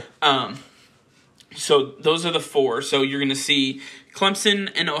out. So those are the 4. So you're going to see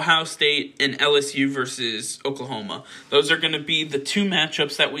Clemson and Ohio State and LSU versus Oklahoma. Those are going to be the 2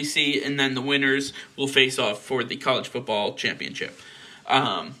 matchups that we see, and then the winners will face off for the college football championship.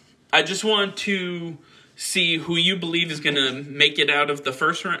 I just want to see who you believe is going to make it out of the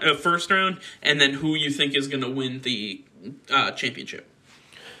first round, and then who you think is going to win the championship.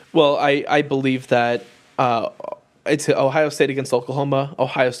 Well, I believe that it's Ohio State against Oklahoma.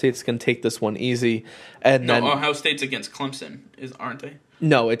 Ohio State's going to take this one easy. And then Ohio State's against Clemson, aren't they?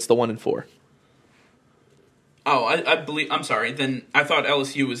 No, it's the 1 and 4. Oh, I believe. I'm sorry. Then I thought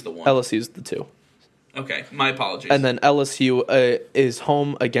LSU was the 1. LSU's the 2. Okay, my apologies. And then LSU is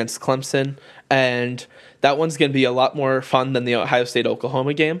home against Clemson, and that one's going to be a lot more fun than the Ohio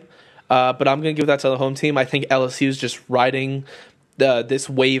State-Oklahoma game. But I'm going to give that to the home team. I think LSU's just riding this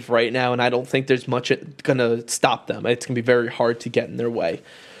wave right now, and I don't think there's much going to stop them. It's going to be very hard to get in their way.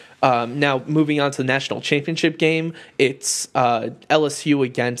 Now, moving on to the national championship game, it's LSU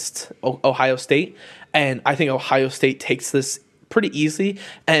against Ohio State, and I think Ohio State takes this pretty easy,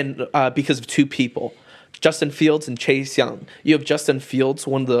 and because of 2 people. Justin Fields and Chase Young. You have Justin Fields,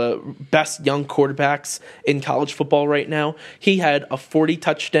 one of the best young quarterbacks in college football right now. He had a 40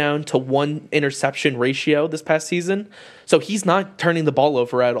 touchdown to 1 interception ratio this past season. So he's not turning the ball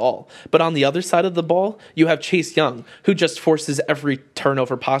over at all. But on the other side of the ball, you have Chase Young, who just forces every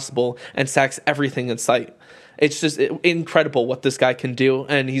turnover possible and sacks everything in sight. It's just incredible what this guy can do,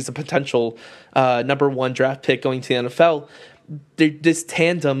 and he's a potential number 1 draft pick going to the NFL. This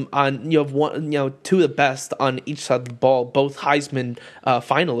tandem you have two of the best on each side of the ball, both Heisman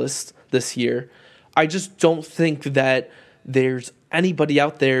finalists this year. I just don't think that there's anybody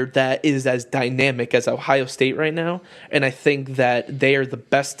out there that is as dynamic as Ohio State right now, and I think that they are the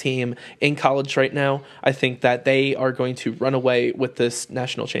best team in college right now. I think that they are going to run away with this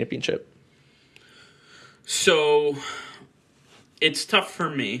national championship. So it's tough for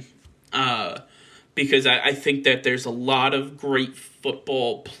me because I think that there's a lot of great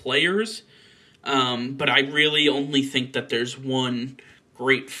football players, but I really only think that there's one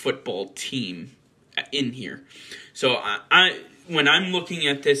great football team in here. So when I'm looking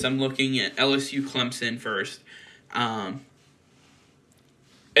at this, I'm looking at LSU Clemson first.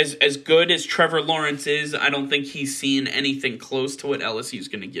 As good as Trevor Lawrence is, I don't think he's seen anything close to what LSU is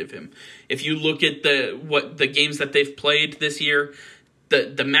going to give him. If you look at the games that they've played this year,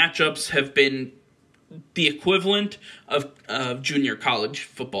 the matchups have been the equivalent of junior college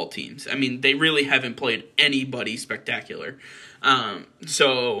football teams. I mean, they really haven't played anybody spectacular.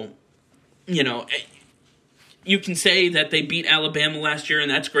 So, you can say that they beat Alabama last year,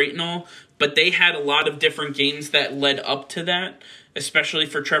 and that's great and all, but they had a lot of different games that led up to that, especially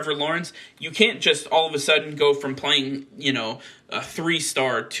for Trevor Lawrence. You can't just all of a sudden go from playing, a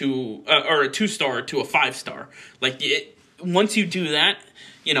 3-star to or a 2-star to a 5-star. Once you do that,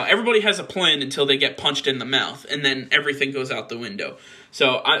 everybody has a plan until they get punched in the mouth, and then everything goes out the window.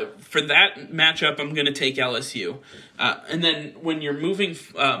 So for that matchup, I'm going to take LSU. And then when you're moving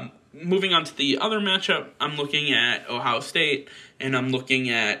on to the other matchup, I'm looking at Ohio State, and I'm looking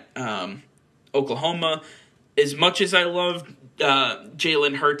at Oklahoma. As much as I love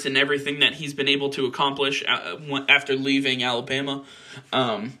Jalen Hurts and everything that he's been able to accomplish after leaving Alabama,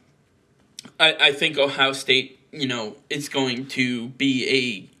 I think Ohio State, is going to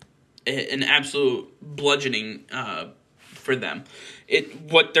be an absolute bludgeoning for them.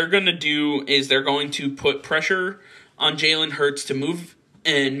 What they're going to do is they're going to put pressure on Jalen Hurts to move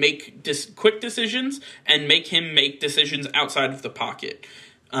and make quick decisions and make him make decisions outside of the pocket.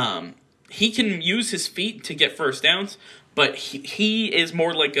 He can use his feet to get first downs, but he is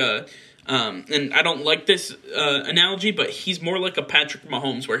more like and I don't like this analogy, but he's more like a Patrick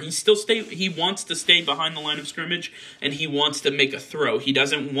Mahomes, where he wants to stay behind the line of scrimmage and he wants to make a throw. He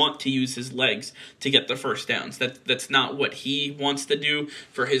doesn't want to use his legs to get the first downs. That's not what he wants to do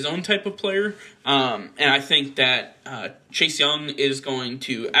for his own type of player. And I think that Chase Young is going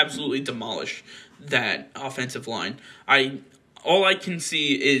to absolutely demolish that offensive line. All I can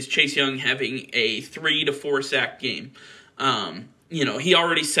see is Chase Young having a 3 to 4 sack game. He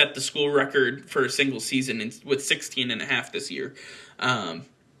already set the school record for a single season with 16.5 this year.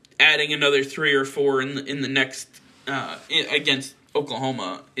 Adding another 3 or 4 in the next against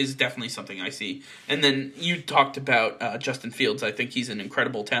Oklahoma is definitely something I see. And then you talked about Justin Fields. I think he's an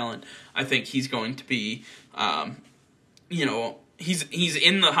incredible talent. I think he's going to be, he's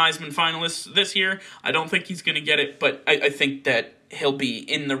in the Heisman finalists this year. I don't think he's going to get it, but I think that he'll be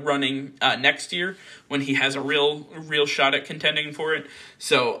in the running next year when he has a real shot at contending for it.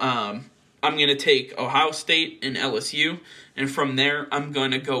 So I'm going to take Ohio State and LSU, and from there I'm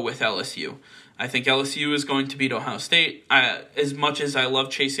going to go with LSU. I think LSU is going to beat Ohio State. As much as I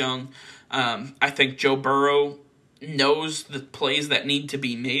love Chase Young, I think Joe Burrow knows the plays that need to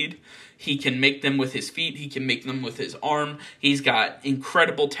be made. He can make them with his feet. He can make them with his arm. He's got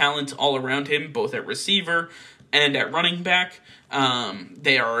incredible talent all around him, both at receiver and at running back.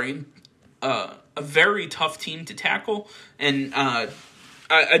 They are a very tough team to tackle. And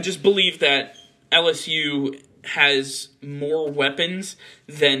I just believe that LSU has more weapons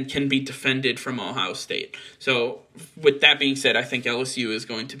than can be defended from Ohio State. So with that being said, I think LSU is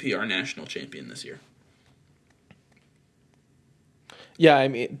going to be our national champion this year. Yeah, I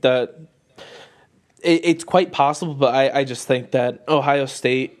mean, it's quite possible, but I just think that Ohio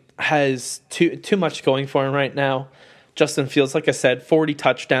State has too much going for him right now. Justin Fields, like I said, 40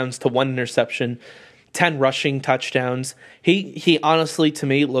 touchdowns to 1 interception, 10 rushing touchdowns. He honestly, to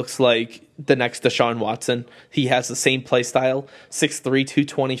me, looks like the next Deshaun Watson. He has the same play style, 6'3",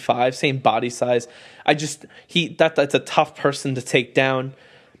 225, same body size. That's a tough person to take down.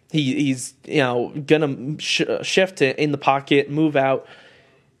 He's gonna shift in the pocket, move out.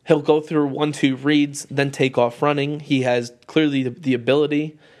 He'll go through 1-2 reads, then take off running. He has clearly the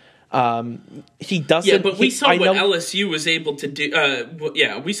ability. He doesn't. Yeah, but we saw what LSU was able to do.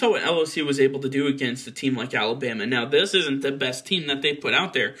 We saw what LSU was able to do against a team like Alabama. Now, this isn't the best team that they put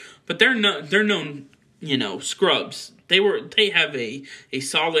out there, but they're known, scrubs. They have a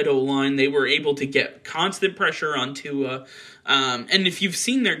solid O-line. They were able to get constant pressure on Tua. And if you've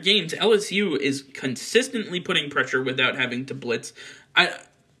seen their games, LSU is consistently putting pressure without having to blitz.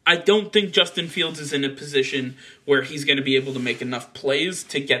 I don't think Justin Fields is in a position where he's going to be able to make enough plays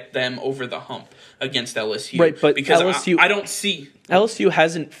to get them over the hump against LSU. Right, but because LSU, I don't see... LSU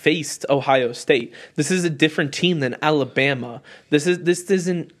hasn't faced Ohio State. This is a different team than Alabama. This is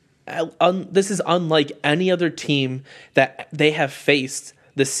unlike any other team that they have faced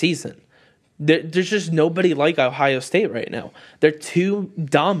this season. There's just nobody like Ohio State right now. They're too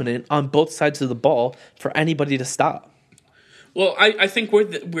dominant on both sides of the ball for anybody to stop. Well, I think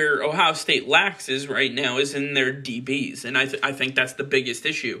where Ohio State lacks is right now is in their DBs, and I think that's the biggest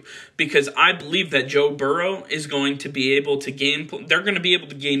issue, because I believe that Joe Burrow is going to be able to they're going to be able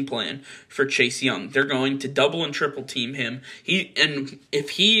to game plan for Chase Young. They're going to double and triple team him. And if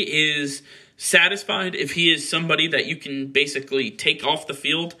he is satisfied, if he is somebody that you can basically take off the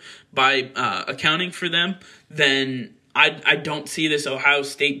field by accounting for them, then I don't see this Ohio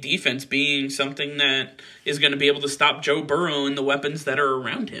State defense being something that is going to be able to stop Joe Burrow and the weapons that are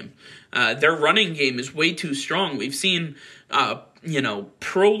around him. Their running game is way too strong. We've seen,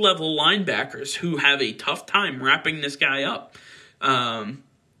 pro-level linebackers who have a tough time wrapping this guy up.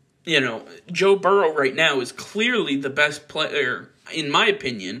 Joe Burrow right now is clearly the best player, in my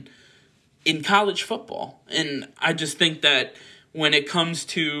opinion, in college football. And I just think that when it comes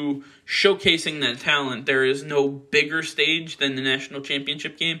to showcasing that talent, there is no bigger stage than the national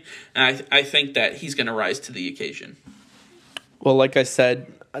championship game, and I think that he's going to rise to the occasion. Well, like I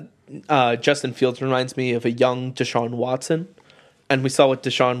said, Justin Fields reminds me of a young Deshaun Watson, and we saw what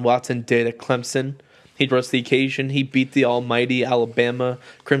Deshaun Watson did at Clemson. He rose to the occasion. He beat the almighty Alabama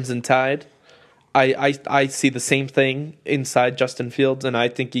Crimson Tide. I see the same thing inside Justin Fields, and I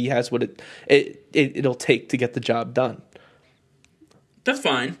think he has what it'll take to get the job done. That's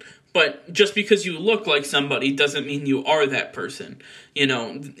fine, but just because you look like somebody doesn't mean you are that person.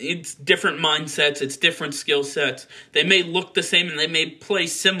 It's different mindsets, it's different skill sets. They may look the same and they may play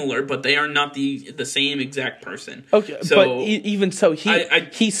similar, but they are not the same exact person. Okay, so, but even so,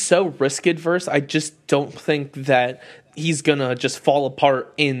 he's so risk adverse. I just don't think that he's going to just fall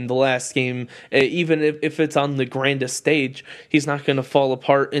apart in the last game. Even if it's on the grandest stage, he's not going to fall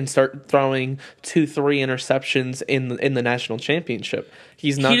apart and start throwing 2-3 interceptions in the national championship.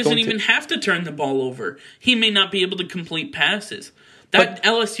 He doesn't even have to turn the ball over. He may not be able to complete passes. That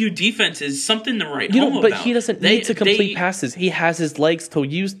LSU defense is something to write home about. But he doesn't need to complete passes. He has his legs to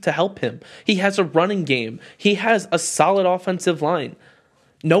use to help him. He has a running game. He has a solid offensive line.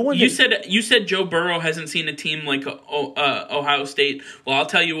 No one. You said Joe Burrow hasn't seen a team like Ohio State. Well, I'll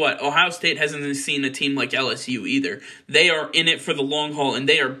tell you what. Ohio State hasn't seen a team like LSU either. They are in it for the long haul, and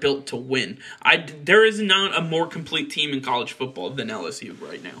they are built to win. There is not a more complete team in college football than LSU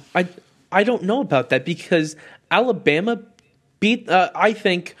right now. I don't know about that, because Alabama I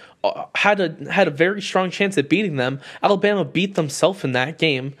think had a very strong chance at beating them. Alabama beat themselves in that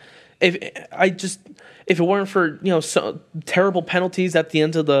game. If it weren't for so terrible penalties at the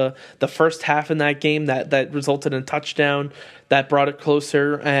end of the first half in that game that resulted in a touchdown that brought it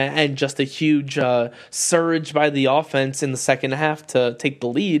closer, and just a huge surge by the offense in the second half to take the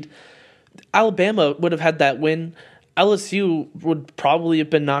lead, Alabama would have had that win. LSU would probably have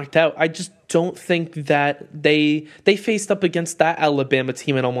been knocked out. I just don't think that they faced up against that Alabama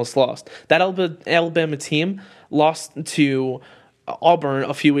team and almost lost. That Alabama team lost to Auburn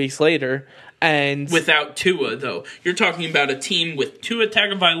a few weeks later. And without Tua, though. You're talking about a team with Tua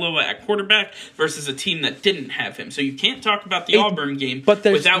Tagovailoa at quarterback versus a team that didn't have him. So you can't talk about the Auburn game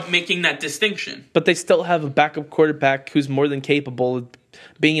without making that distinction. But they still have a backup quarterback who's more than capable of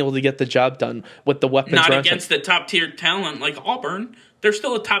being able to get the job done with the weapons. Not against the top-tier talent like Auburn. They're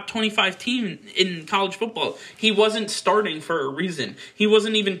still a top 25 team in college football. He wasn't starting for a reason. He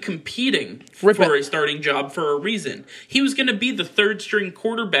wasn't even competing for a starting job for a reason. He was going to be the third-string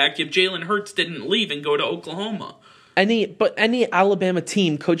quarterback if Jalen Hurts didn't leave and go to Oklahoma. Any Alabama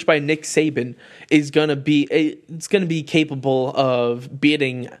team coached by Nick Saban is going to be capable of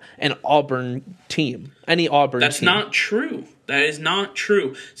beating an Auburn team. Any Auburn team. That's not true. That is not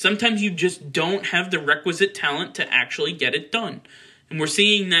true. Sometimes you just don't have the requisite talent to actually get it done. And we're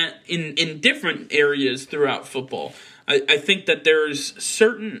seeing that in different areas throughout football. I think that there's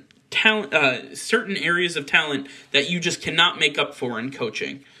certain certain areas of talent that you just cannot make up for in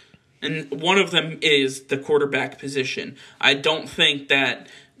coaching. And one of them is the quarterback position. I don't think that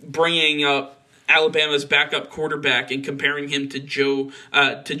bringing up Alabama's backup quarterback and comparing him to Joe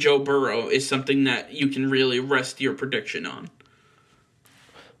Burrow is something that you can really rest your prediction on.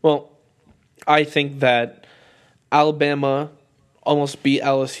 Well, I think that Alabama almost beat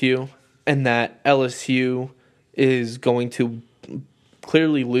LSU, and that LSU is going to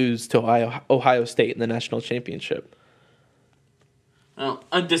clearly lose to Ohio State in the national championship. Well,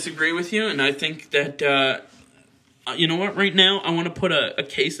 I disagree with you, and I think that, you know what, right now I want to put a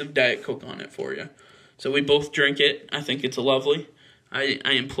case of Diet Coke on it for you. So we both drink it. I think it's lovely. I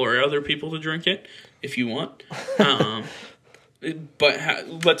implore other people to drink it if you want. But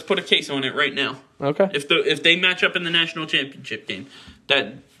let's put a case on it right now. Okay. If they match up in the national championship game,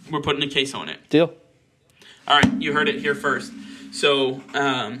 that we're putting a case on it. Deal. All right, you heard it here first. So,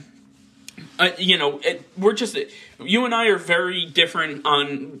 we're just, you and I are very different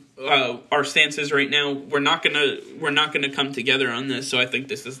on our stances right now. We're not gonna come together on this. So I think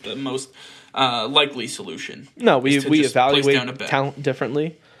this is the most likely solution. No, we evaluate bet. talent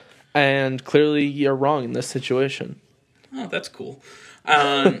differently, and clearly you're wrong in this situation. Oh, that's cool.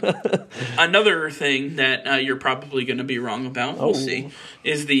 Another thing that you're probably going to be wrong about, we'll see,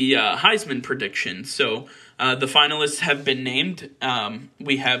 is the Heisman prediction. So the finalists have been named.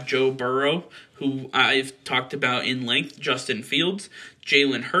 We have Joe Burrow, who I've talked about in length, Justin Fields,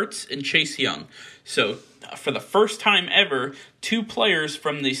 Jalen Hurts, and Chase Young. So for the first time ever, two players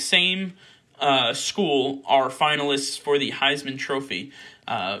from the same school are finalists for the Heisman Trophy.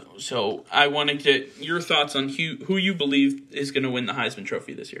 So I want to get your thoughts on who you believe is going to win the Heisman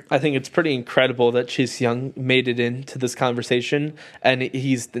Trophy this year. I think it's pretty incredible that Chase Young made it into this conversation, and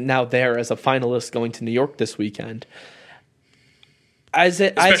he's now there as a finalist going to New York this weekend.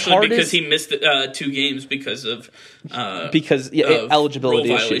 Especially because he missed 2 games because of eligibility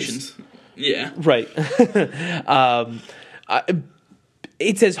rule issues. Violations. Yeah, right.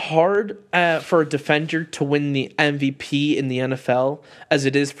 It's as hard for a defender to win the MVP in the NFL as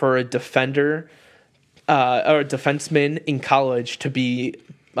it is for a defender or a defenseman in college to be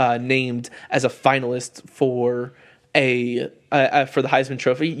named as a finalist for the Heisman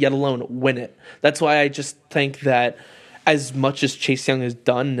Trophy, yet alone win it. That's why I just think that as much as Chase Young has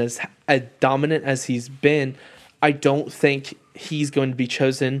done, as dominant as he's been, I don't think he's going to be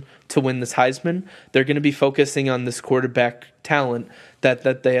chosen to win this Heisman. They're going to be focusing on this quarterback talent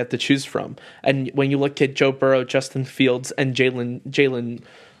that they have to choose from. And when you look at Joe Burrow, Justin Fields, and Jalen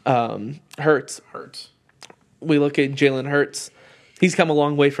Hurts, we look at Jalen Hurts. He's come a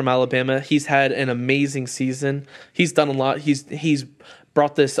long way from Alabama. He's had an amazing season. He's done a lot. He's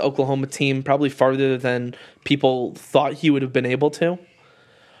brought this Oklahoma team probably farther than people thought he would have been able to.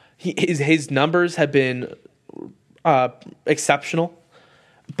 His numbers have been exceptional,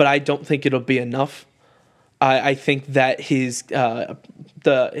 but I don't think it'll be enough. I think that the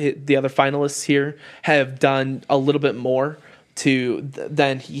other finalists here have done a little bit more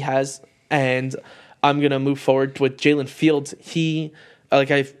than he has, and I'm gonna move forward with Jalen Fields. He, like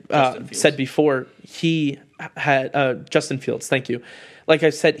I've said before, he had Justin Fields. Thank you. Like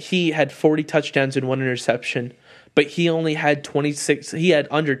I said, he had 40 touchdowns and 1 interception, but he only had 26. He had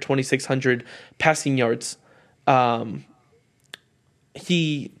under 2,600 passing yards.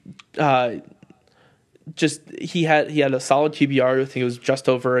 He had a solid QBR. I think it was just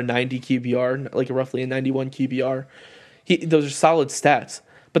over a 90 QBR, like roughly a 91 QBR. Those are solid stats.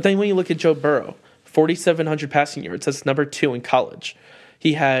 But then when you look at Joe Burrow, 4,700 passing yards. That's number 2 in college.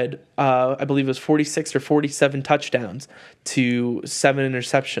 He had, I believe it was 46 or 47 touchdowns to 7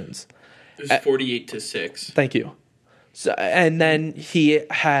 interceptions. It was 48-6. Thank you. So, and then he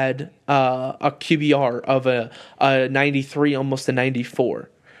had a QBR of a 93, almost a 94.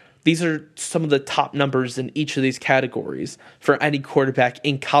 These are some of the top numbers in each of these categories for any quarterback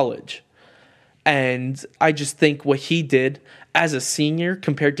in college. And I just think what he did as a senior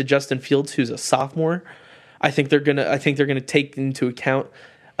compared to Justin Fields, who's a sophomore, I think they're gonna take into account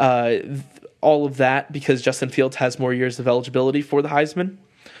all of that because Justin Fields has more years of eligibility for the Heisman.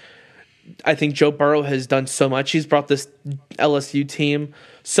 I think Joe Burrow has done so much. He's brought this LSU team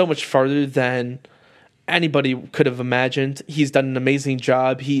so much farther than anybody could have imagined. He's done an amazing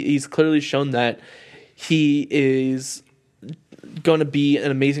job. He's clearly shown that he is going to be an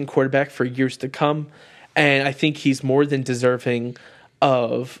amazing quarterback for years to come. And I think he's more than deserving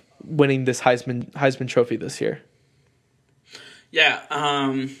of winning this Heisman Trophy this year.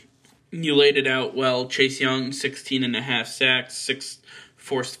 Yeah, you laid it out well. Chase Young, 16.5 sacks, 6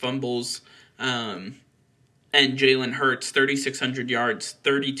 forced fumbles. and Jalen Hurts, 3,600 yards,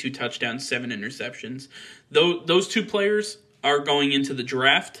 32 touchdowns, 7 interceptions. Those two players are going into the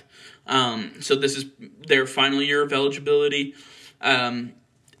draft. So this is their final year of eligibility.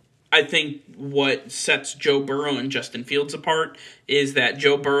 I think what sets Joe Burrow and Justin Fields apart is that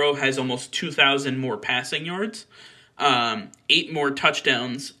Joe Burrow has almost 2,000 more passing yards, 8 more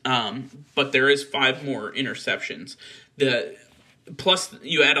touchdowns, but there is 5 more interceptions. Plus,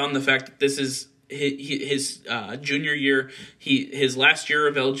 you add on the fact that this is his junior year, his last year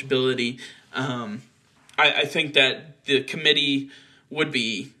of eligibility. I think that the committee would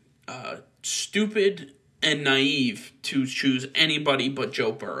be stupid and naive to choose anybody but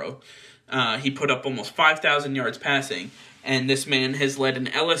Joe Burrow. He put up almost 5,000 yards passing, and this man has led an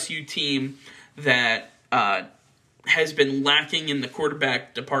LSU team that has been lacking in the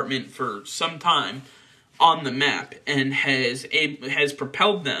quarterback department for some time on the map, and has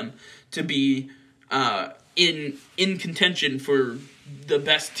propelled them to be in contention for the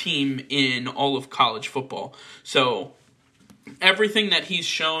best team in all of college football. So everything that he's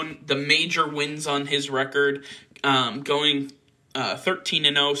shown, the major wins on his record, going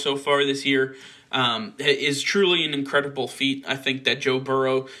 13-0 so far this year, is truly an incredible feat. I think that Joe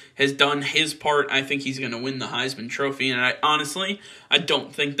Burrow has done his part. I think he's going to win the Heisman Trophy, and I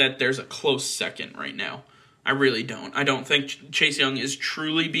don't think that there's a close second right now. I really don't. I don't think Chase Young is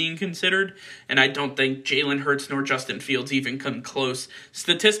truly being considered, and I don't think Jalen Hurts nor Justin Fields even come close,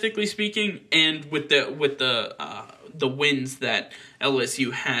 statistically speaking, and with the wins that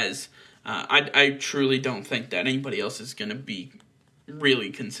LSU has. I truly don't think that anybody else is going to be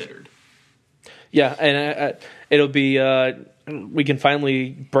really considered. Yeah, and it'll be we can finally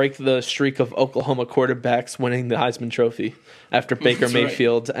break the streak of Oklahoma quarterbacks winning the Heisman Trophy after Baker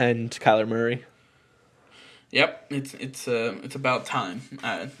Mayfield and Kyler Murray. Yep, it's about time.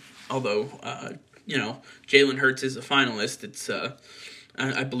 Although Jalen Hurts is a finalist, it's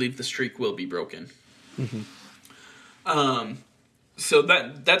I believe the streak will be broken. Mm-hmm. So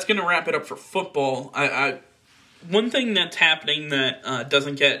that's going to wrap it up for football. One thing that's happening that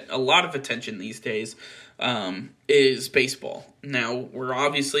doesn't get a lot of attention these days is baseball. Now, we're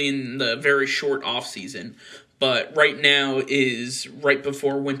obviously in the very short off season, but right now is right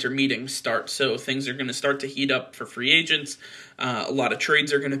before winter meetings start, so things are going to start to heat up for free agents. A lot of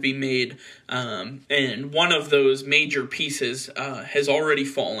trades are going to be made, and one of those major pieces has already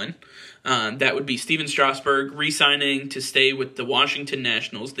fallen. That would be Steven Strasburg re-signing to stay with the Washington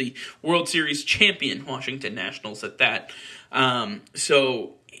Nationals, the World Series champion Washington Nationals at that.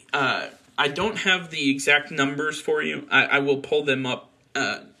 So I don't have the exact numbers for you. I will pull them up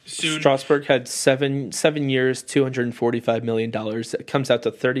soon. Strasburg had seven years, $245 million. It comes out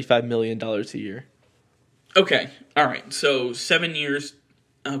to $35 million a year. Okay, all right. So 7 years.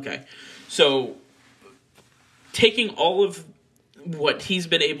 Okay, so taking all of what he's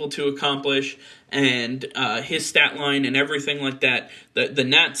been able to accomplish and his stat line and everything like that, the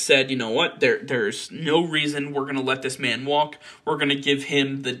Nats said, you know what, there's no reason we're going to let this man walk. We're going to give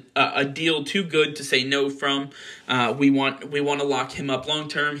him a deal too good to say no from. We want to lock him up long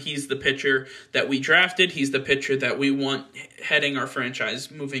term. He's the pitcher that we drafted. He's the pitcher that we want heading our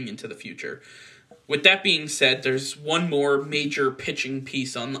franchise moving into the future. With that being said, there's one more major pitching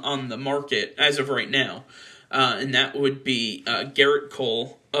piece on the market as of right now. And that would be Garrett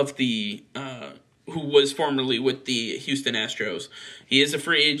Cole of the who was formerly with the Houston Astros. He is a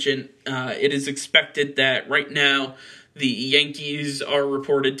free agent. It is expected that right now the Yankees are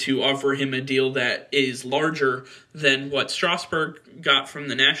reported to offer him a deal that is larger than what Strasburg got from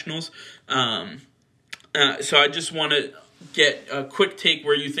the Nationals. So I just want to get a quick take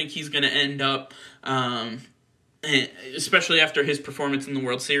where you think he's going to end up. And especially after his performance in the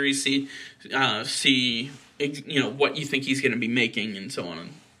World Series, see what you think he's going to be making and so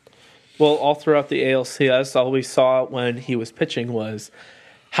on. Well, all throughout the ALCS, all we saw when he was pitching was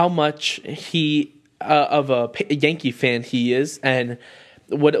how much he of a Yankee fan he is, and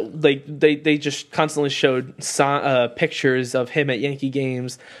what they just constantly showed pictures of him at Yankee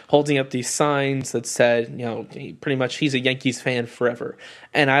games holding up these signs that said, pretty much he's a Yankees fan forever.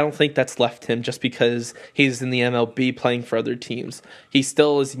 And I don't think that's left him just because he's in the MLB playing for other teams. He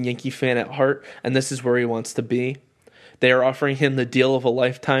still is a Yankee fan at heart, and this is where he wants to be. They are offering him the deal of a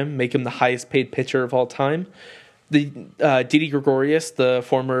lifetime, make him the highest paid pitcher of all time. The Didi Gregorius, the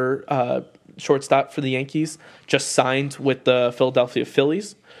former shortstop for the Yankees, just signed with the Philadelphia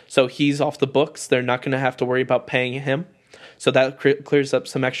Phillies, so he's off the books. They're not going to have to worry about paying him, so that clears up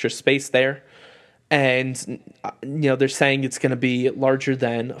some extra space there. And they're saying it's going to be larger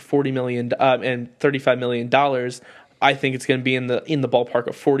than $40 million and $35 million. I think it's going to be in the ballpark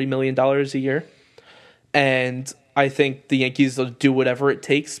of $40 million a year. And I think the Yankees will do whatever it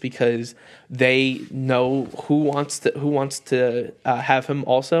takes because they know who wants to have him.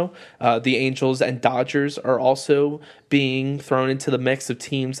 Also, the Angels and Dodgers are also being thrown into the mix of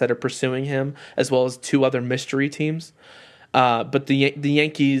teams that are pursuing him, as well as two other mystery teams. But the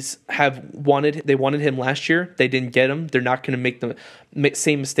Yankees wanted him last year. They didn't get him. They're not going to make the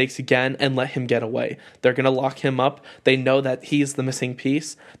same mistakes again and let him get away. They're going to lock him up. They know that he's the missing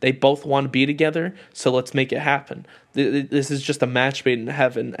piece. They both want to be together, so let's make it happen. This is just a match made in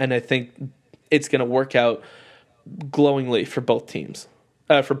heaven, and I think it's going to work out glowingly for both teams,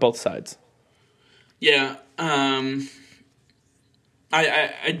 for both sides. Yeah.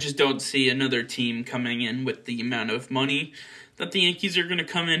 I just don't see another team coming in with the amount of money that the Yankees are going to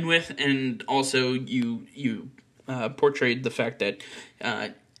come in with, and also you portrayed the fact that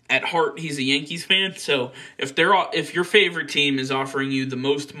at heart he's a Yankees fan. So if your favorite team is offering you the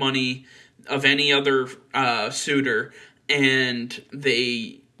most money of any other suitor, and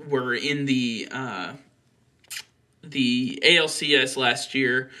they were in the ALCS last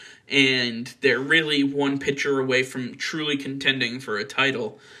year, and they're really one pitcher away from truly contending for a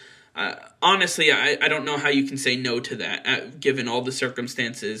title. Honestly, I don't know how you can say no to that, given all the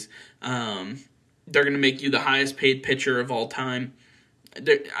circumstances. They're going to make you the highest paid pitcher of all time.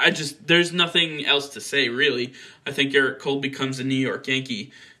 There's nothing else to say, really. I think Garrett Cole becomes a New York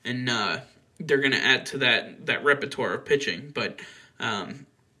Yankee, and they're going to add to that repertoire of pitching. But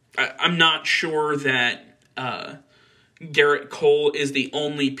I'm not sure that Garrett Cole is the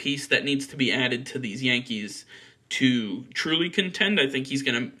only piece that needs to be added to these Yankees to truly contend. I think he's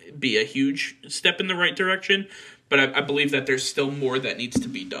going to be a huge step in the right direction, but I believe that there's still more that needs to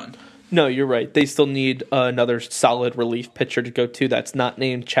be done. No, you're right. They still need another solid relief pitcher to go to that's not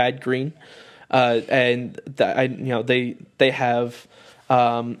named Chad Green, and they have.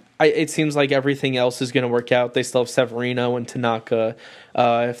 It seems like everything else is going to work out. They still have Severino and Tanaka.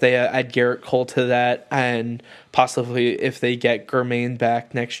 If they add Garrett Cole to that, and possibly if they get Germain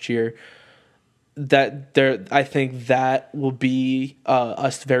back next year, I think that will be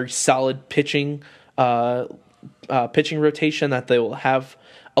a very solid pitching rotation that they will have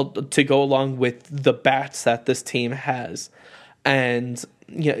to go along with the bats that this team has. And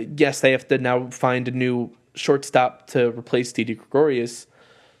yes, they have to now find a new shortstop to replace Didi Gregorius.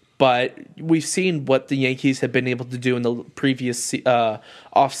 But we've seen what the Yankees have been able to do in the previous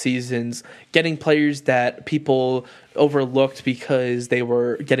off seasons, getting players that people overlooked because they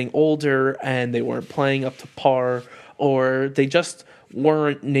were getting older and they weren't playing up to par, or they just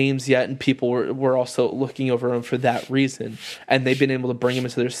weren't names yet, and people were also looking over them for that reason. And they've been able to bring them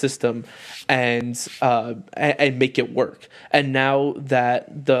into their system and make it work. And now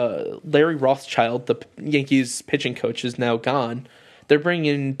that the Larry Rothschild, the Yankees pitching coach, is now gone, they're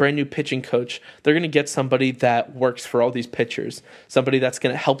bringing in a brand new pitching coach. They're going to get somebody that works for all these pitchers, somebody that's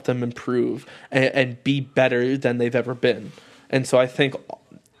going to help them improve and be better than they've ever been. And so I think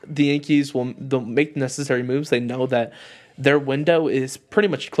the Yankees they'll make the necessary moves. They know that their window is pretty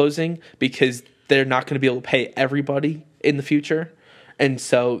much closing because they're not going to be able to pay everybody in the future. And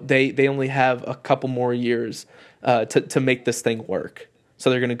so they only have a couple more years to make this thing work. So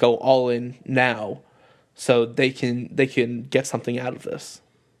they're going to go all in now, so they can get something out of this.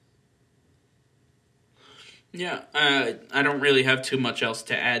 Yeah, I don't really have too much else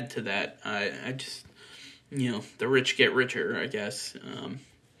to add to that. I just, the rich get richer, I guess.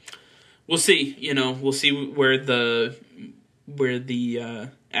 We'll see. We'll see where the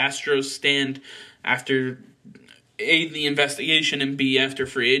Astros stand after A, the investigation, and B, after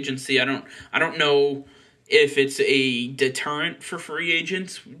free agency. I don't know if it's a deterrent for free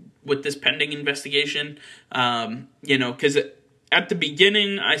agents with this pending investigation. Because at the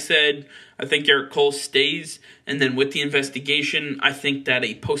beginning I said I think Garrett Cole stays, and then with the investigation, I think that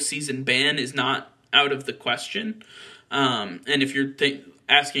a postseason ban is not out of the question. And if you're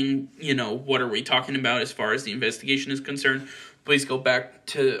asking, what are we talking about as far as the investigation is concerned, please go back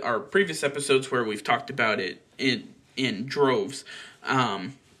to our previous episodes where we've talked about it in droves.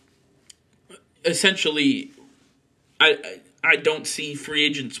 Essentially, I don't see free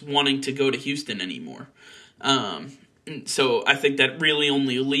agents wanting to go to Houston anymore. So I think that really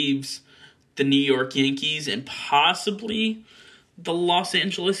only leaves the New York Yankees and possibly the Los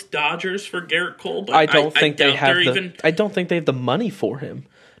Angeles Dodgers for Garrett Cole. But I don't think they have the money for him.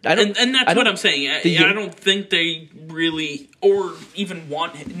 And that's what I'm saying. I don't think they really or even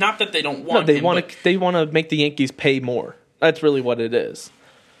want him. Not that they don't want him. They want to make the Yankees pay more. That's really what it is.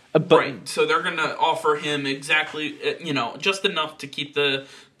 Right. So they're going to offer him exactly, just enough to keep the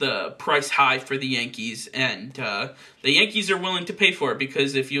price high for the Yankees. And the Yankees are willing to pay for it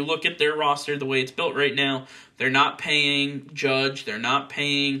because if you look at their roster, the way it's built right now, they're not paying Judge. They're not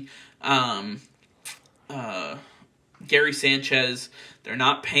paying Gary Sanchez. They're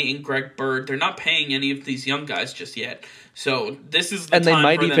not paying Greg Bird. They're not paying any of these young guys just yet. So this is the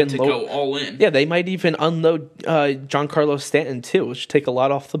time for them to go all in. Yeah, they might even unload Giancarlo Stanton too, which take a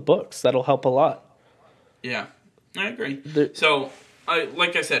lot off the books. That'll help a lot. Yeah, I agree. So,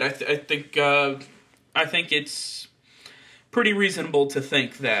 like I said, I think it's pretty reasonable to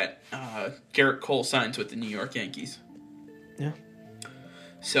think that Garrett Cole signs with the New York Yankees. Yeah.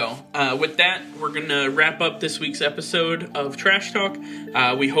 So, with that, we're going to wrap up this week's episode of Trash Talk.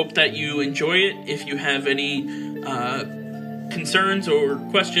 We hope that you enjoy it. If you have any concerns or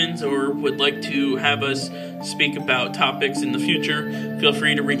questions or would like to have us speak about topics in the future, feel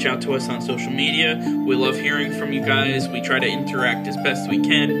free to reach out to us on social media. We love hearing from you guys. We try to interact as best we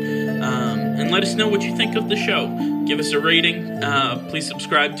can. And let us know what you think of the show. Give us a rating. Please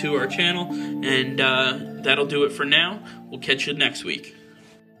subscribe to our channel. And that'll do it for now. We'll catch you next week.